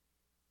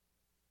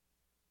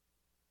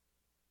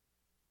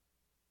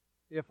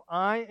 If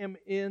I am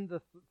in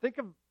think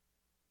of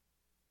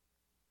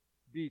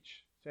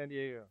beach, San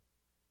Diego,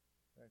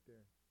 right there.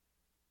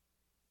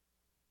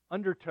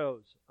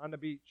 Undertows on the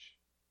beach.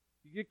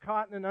 You get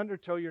caught in an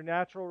undertow, your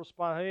natural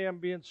response, hey, I'm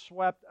being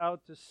swept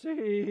out to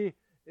sea,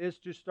 is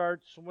to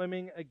start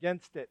swimming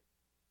against it.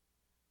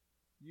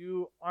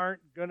 You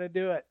aren't going to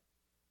do it.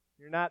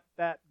 You're not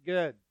that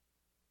good.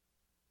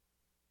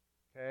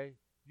 Okay?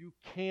 You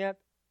can't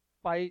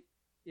fight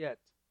it.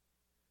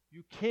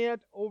 You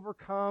can't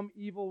overcome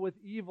evil with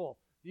evil.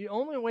 The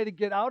only way to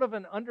get out of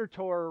an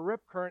undertow or a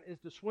rip current is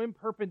to swim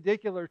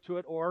perpendicular to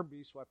it or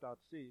be swept out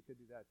to sea. You could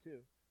do that too.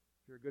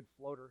 If you're a good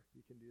floater,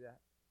 you can do that.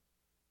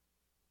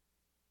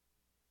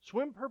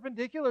 Swim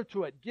perpendicular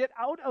to it. Get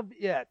out of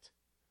it.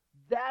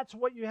 That's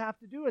what you have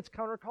to do. It's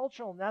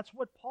countercultural, and that's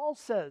what Paul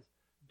says.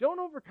 Don't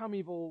overcome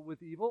evil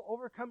with evil.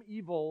 Overcome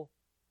evil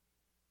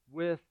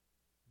with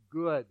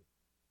good.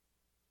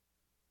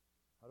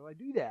 How do I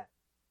do that?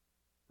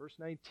 Verse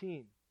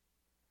 19.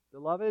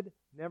 Beloved,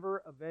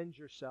 never avenge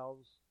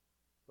yourselves,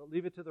 but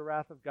leave it to the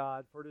wrath of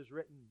God, for it is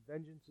written,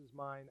 vengeance is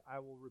mine, I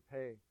will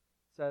repay,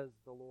 says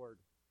the Lord.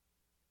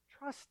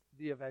 Trust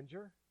the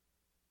avenger.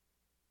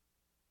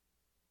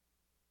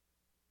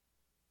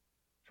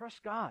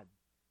 Trust God.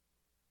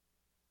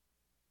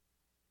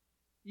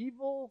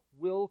 Evil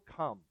will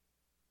come.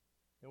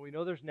 And we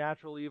know there's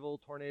natural evil,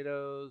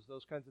 tornadoes,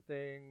 those kinds of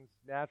things,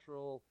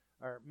 natural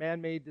or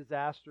man-made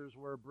disasters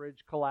where a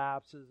bridge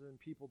collapses and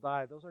people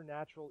die. Those are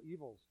natural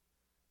evils.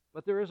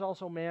 But there is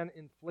also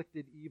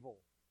man-inflicted evil.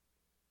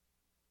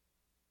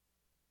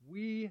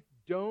 We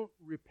don't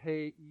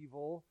repay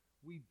evil.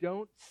 We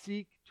don't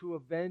seek to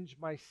avenge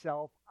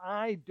myself.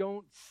 I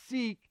don't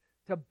seek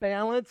to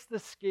balance the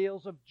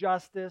scales of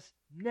justice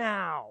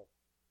now.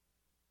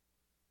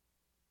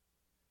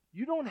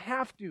 You don't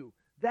have to.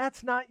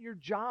 That's not your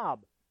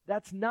job.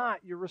 That's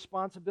not your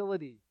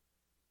responsibility.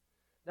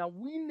 Now,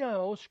 we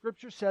know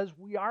Scripture says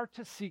we are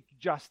to seek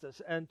justice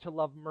and to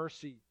love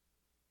mercy.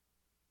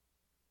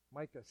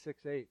 Micah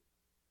 6:8.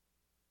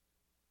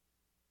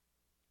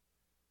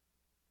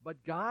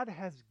 But God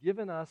has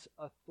given us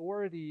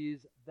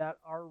authorities that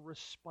are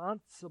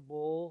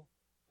responsible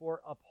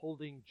for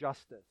upholding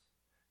justice.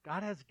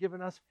 God has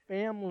given us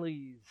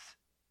families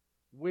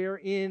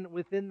wherein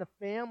within the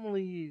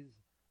families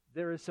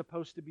there is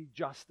supposed to be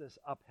justice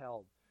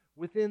upheld.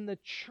 Within the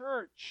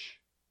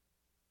church,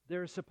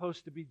 there's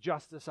supposed to be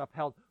justice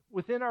upheld.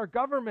 Within our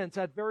governments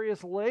at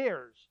various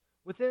layers,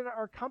 within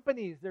our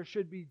companies, there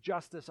should be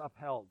justice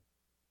upheld.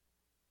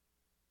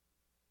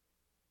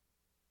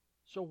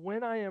 So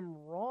when I am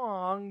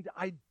wronged,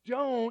 I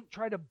don't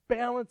try to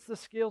balance the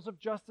scales of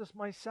justice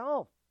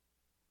myself.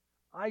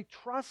 I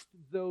trust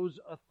those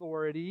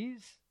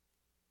authorities.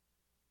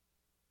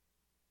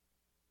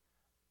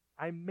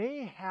 I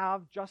may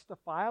have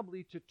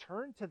justifiably to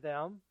turn to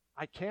them.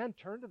 I can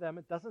turn to them.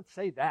 It doesn't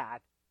say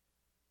that.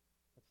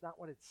 That's not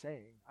what it's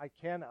saying. I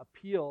can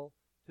appeal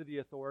to the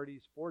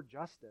authorities for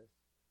justice.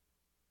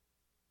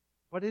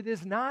 But it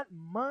is not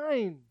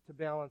mine to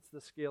balance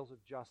the scales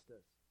of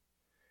justice.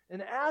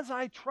 And as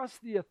I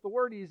trust the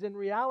authorities, in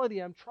reality,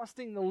 I'm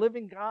trusting the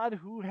living God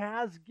who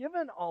has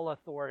given all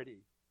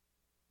authority.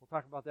 We'll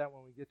talk about that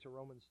when we get to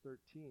Romans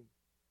 13.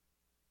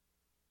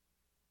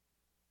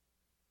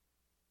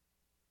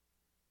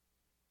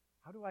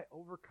 How do I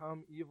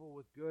overcome evil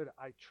with good?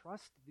 I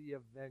trust the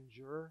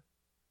avenger,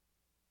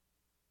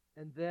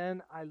 and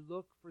then I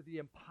look for the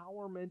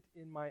empowerment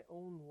in my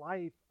own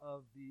life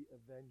of the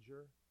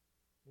avenger.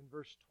 In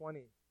verse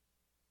 20,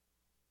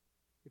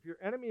 if your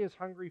enemy is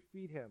hungry,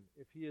 feed him.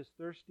 If he is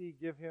thirsty,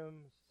 give him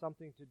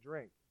something to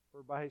drink.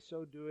 For by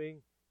so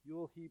doing, you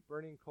will heap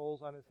burning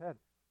coals on his head.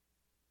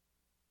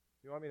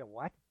 You want me to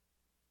what?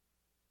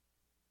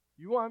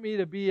 You want me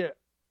to be a...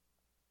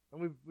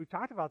 And we've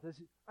talked about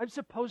this. I'm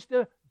supposed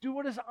to do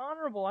what is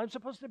honorable. I'm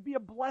supposed to be a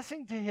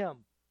blessing to him.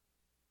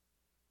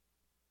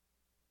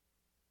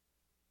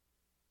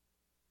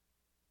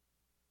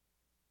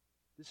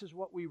 This is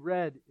what we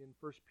read in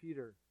 1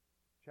 Peter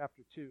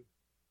chapter 2.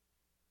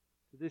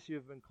 To this you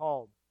have been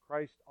called.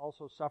 Christ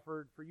also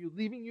suffered for you,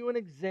 leaving you an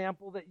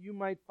example that you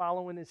might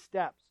follow in his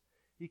steps.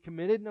 He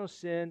committed no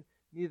sin,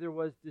 neither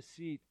was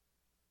deceit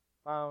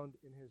found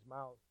in his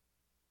mouth.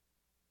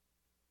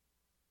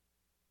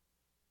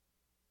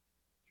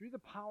 Through the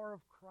power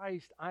of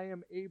Christ, I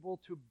am able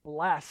to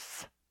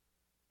bless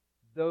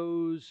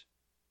those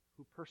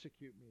who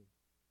persecute me.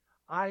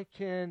 I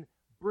can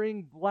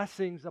bring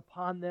blessings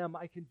upon them.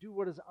 I can do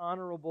what is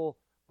honorable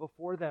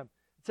before them.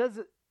 It says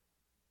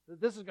that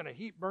this is going to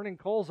heap burning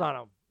coals on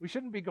them. We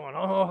shouldn't be going,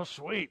 oh,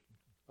 sweet.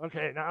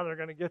 Okay, now they're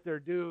going to get their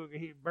due,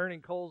 heap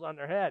burning coals on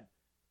their head.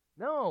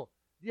 No,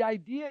 the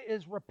idea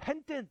is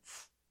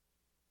repentance.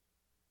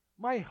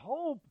 My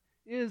hope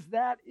is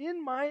that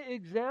in my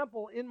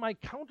example, in my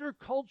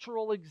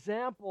countercultural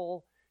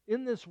example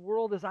in this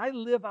world, as I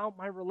live out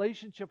my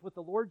relationship with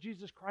the Lord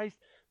Jesus Christ,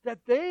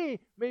 that they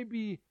may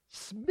be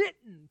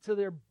smitten to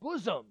their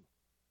bosom,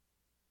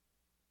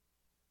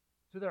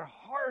 to their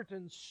heart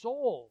and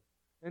soul,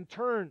 and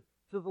turn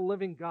to the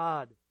living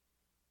God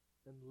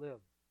and live.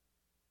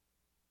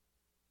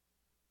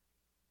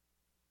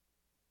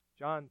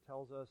 John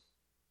tells us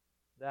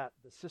that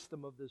the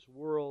system of this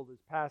world is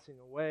passing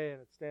away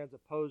and it stands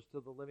opposed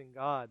to the living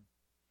God,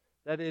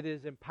 that it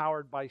is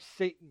empowered by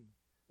Satan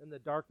and the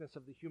darkness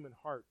of the human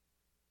heart.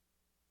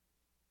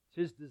 It's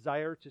his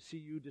desire to see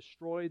you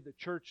destroyed, the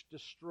church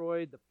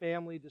destroyed, the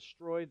family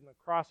destroyed, and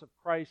the cross of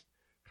Christ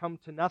come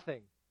to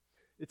nothing.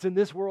 It's in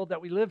this world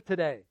that we live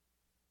today.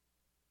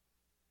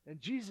 And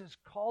Jesus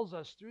calls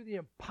us through the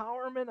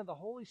empowerment of the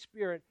Holy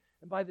Spirit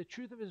and by the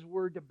truth of his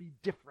word to be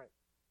different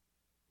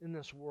in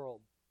this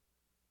world.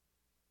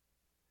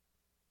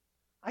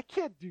 I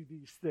can't do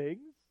these things.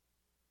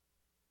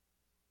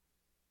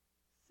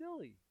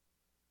 Silly.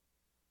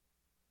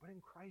 But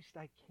in Christ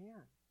I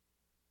can.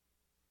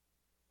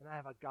 And I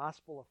have a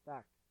gospel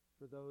effect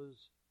for those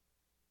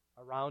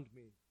around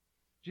me.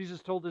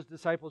 Jesus told his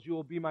disciples, you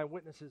will be my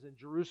witnesses in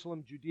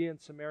Jerusalem, Judea,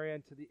 and Samaria,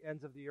 and to the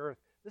ends of the earth.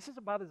 This is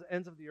about as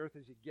ends of the earth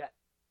as you get.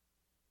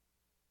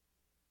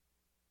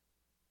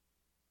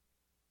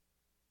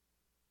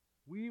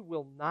 We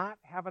will not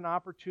have an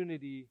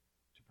opportunity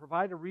to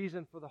provide a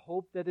reason for the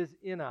hope that is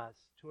in us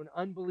to an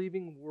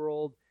unbelieving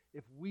world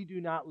if we do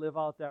not live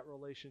out that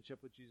relationship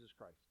with Jesus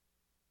Christ.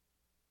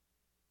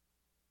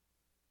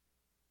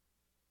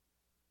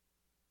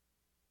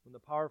 When the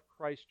power of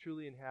Christ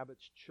truly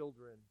inhabits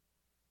children,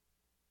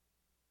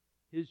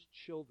 his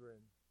children,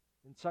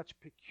 in such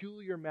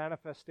peculiar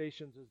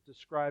manifestations as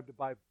described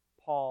by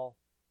Paul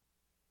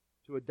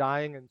to a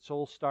dying and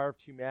soul-starved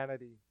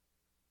humanity,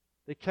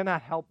 they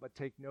cannot help but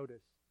take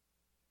notice.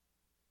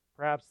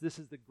 Perhaps this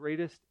is the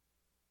greatest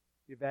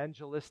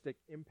evangelistic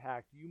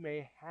impact you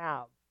may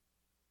have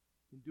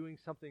in doing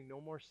something no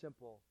more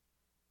simple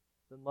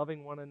than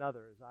loving one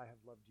another as I have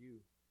loved you,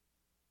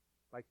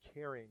 by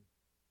caring.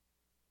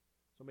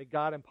 So may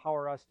God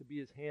empower us to be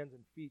his hands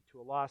and feet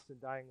to a lost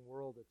and dying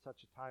world at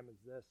such a time as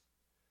this.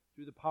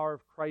 Through the power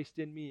of Christ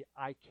in me,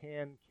 I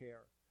can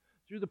care.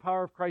 Through the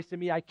power of Christ in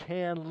me, I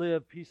can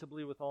live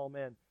peaceably with all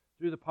men.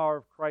 Through the power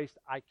of Christ,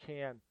 I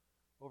can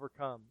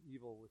overcome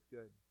evil with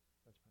good.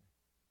 Let's pray.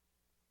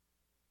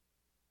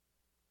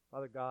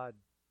 Father God,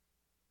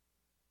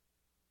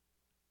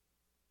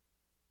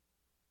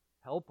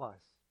 help us,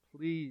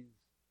 please.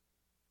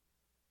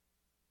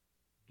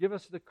 Give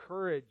us the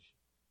courage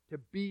to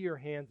be your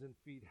hands and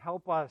feet.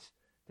 Help us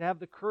to have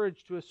the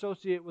courage to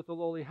associate with the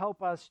lowly.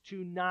 Help us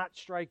to not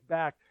strike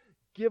back.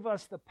 Give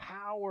us the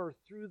power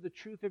through the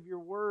truth of your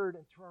word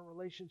and through our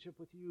relationship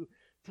with you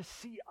to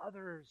see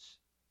others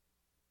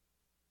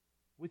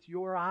with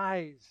your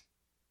eyes,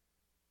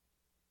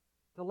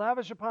 to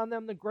lavish upon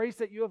them the grace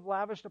that you have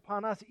lavished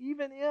upon us,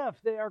 even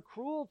if they are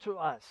cruel to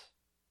us,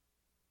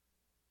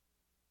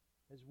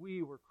 as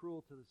we were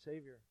cruel to the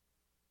Savior.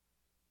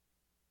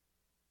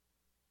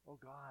 Oh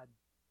God,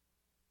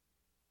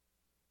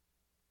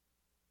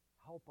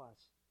 help us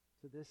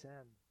to this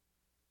end.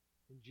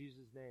 In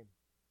Jesus' name,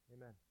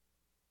 amen.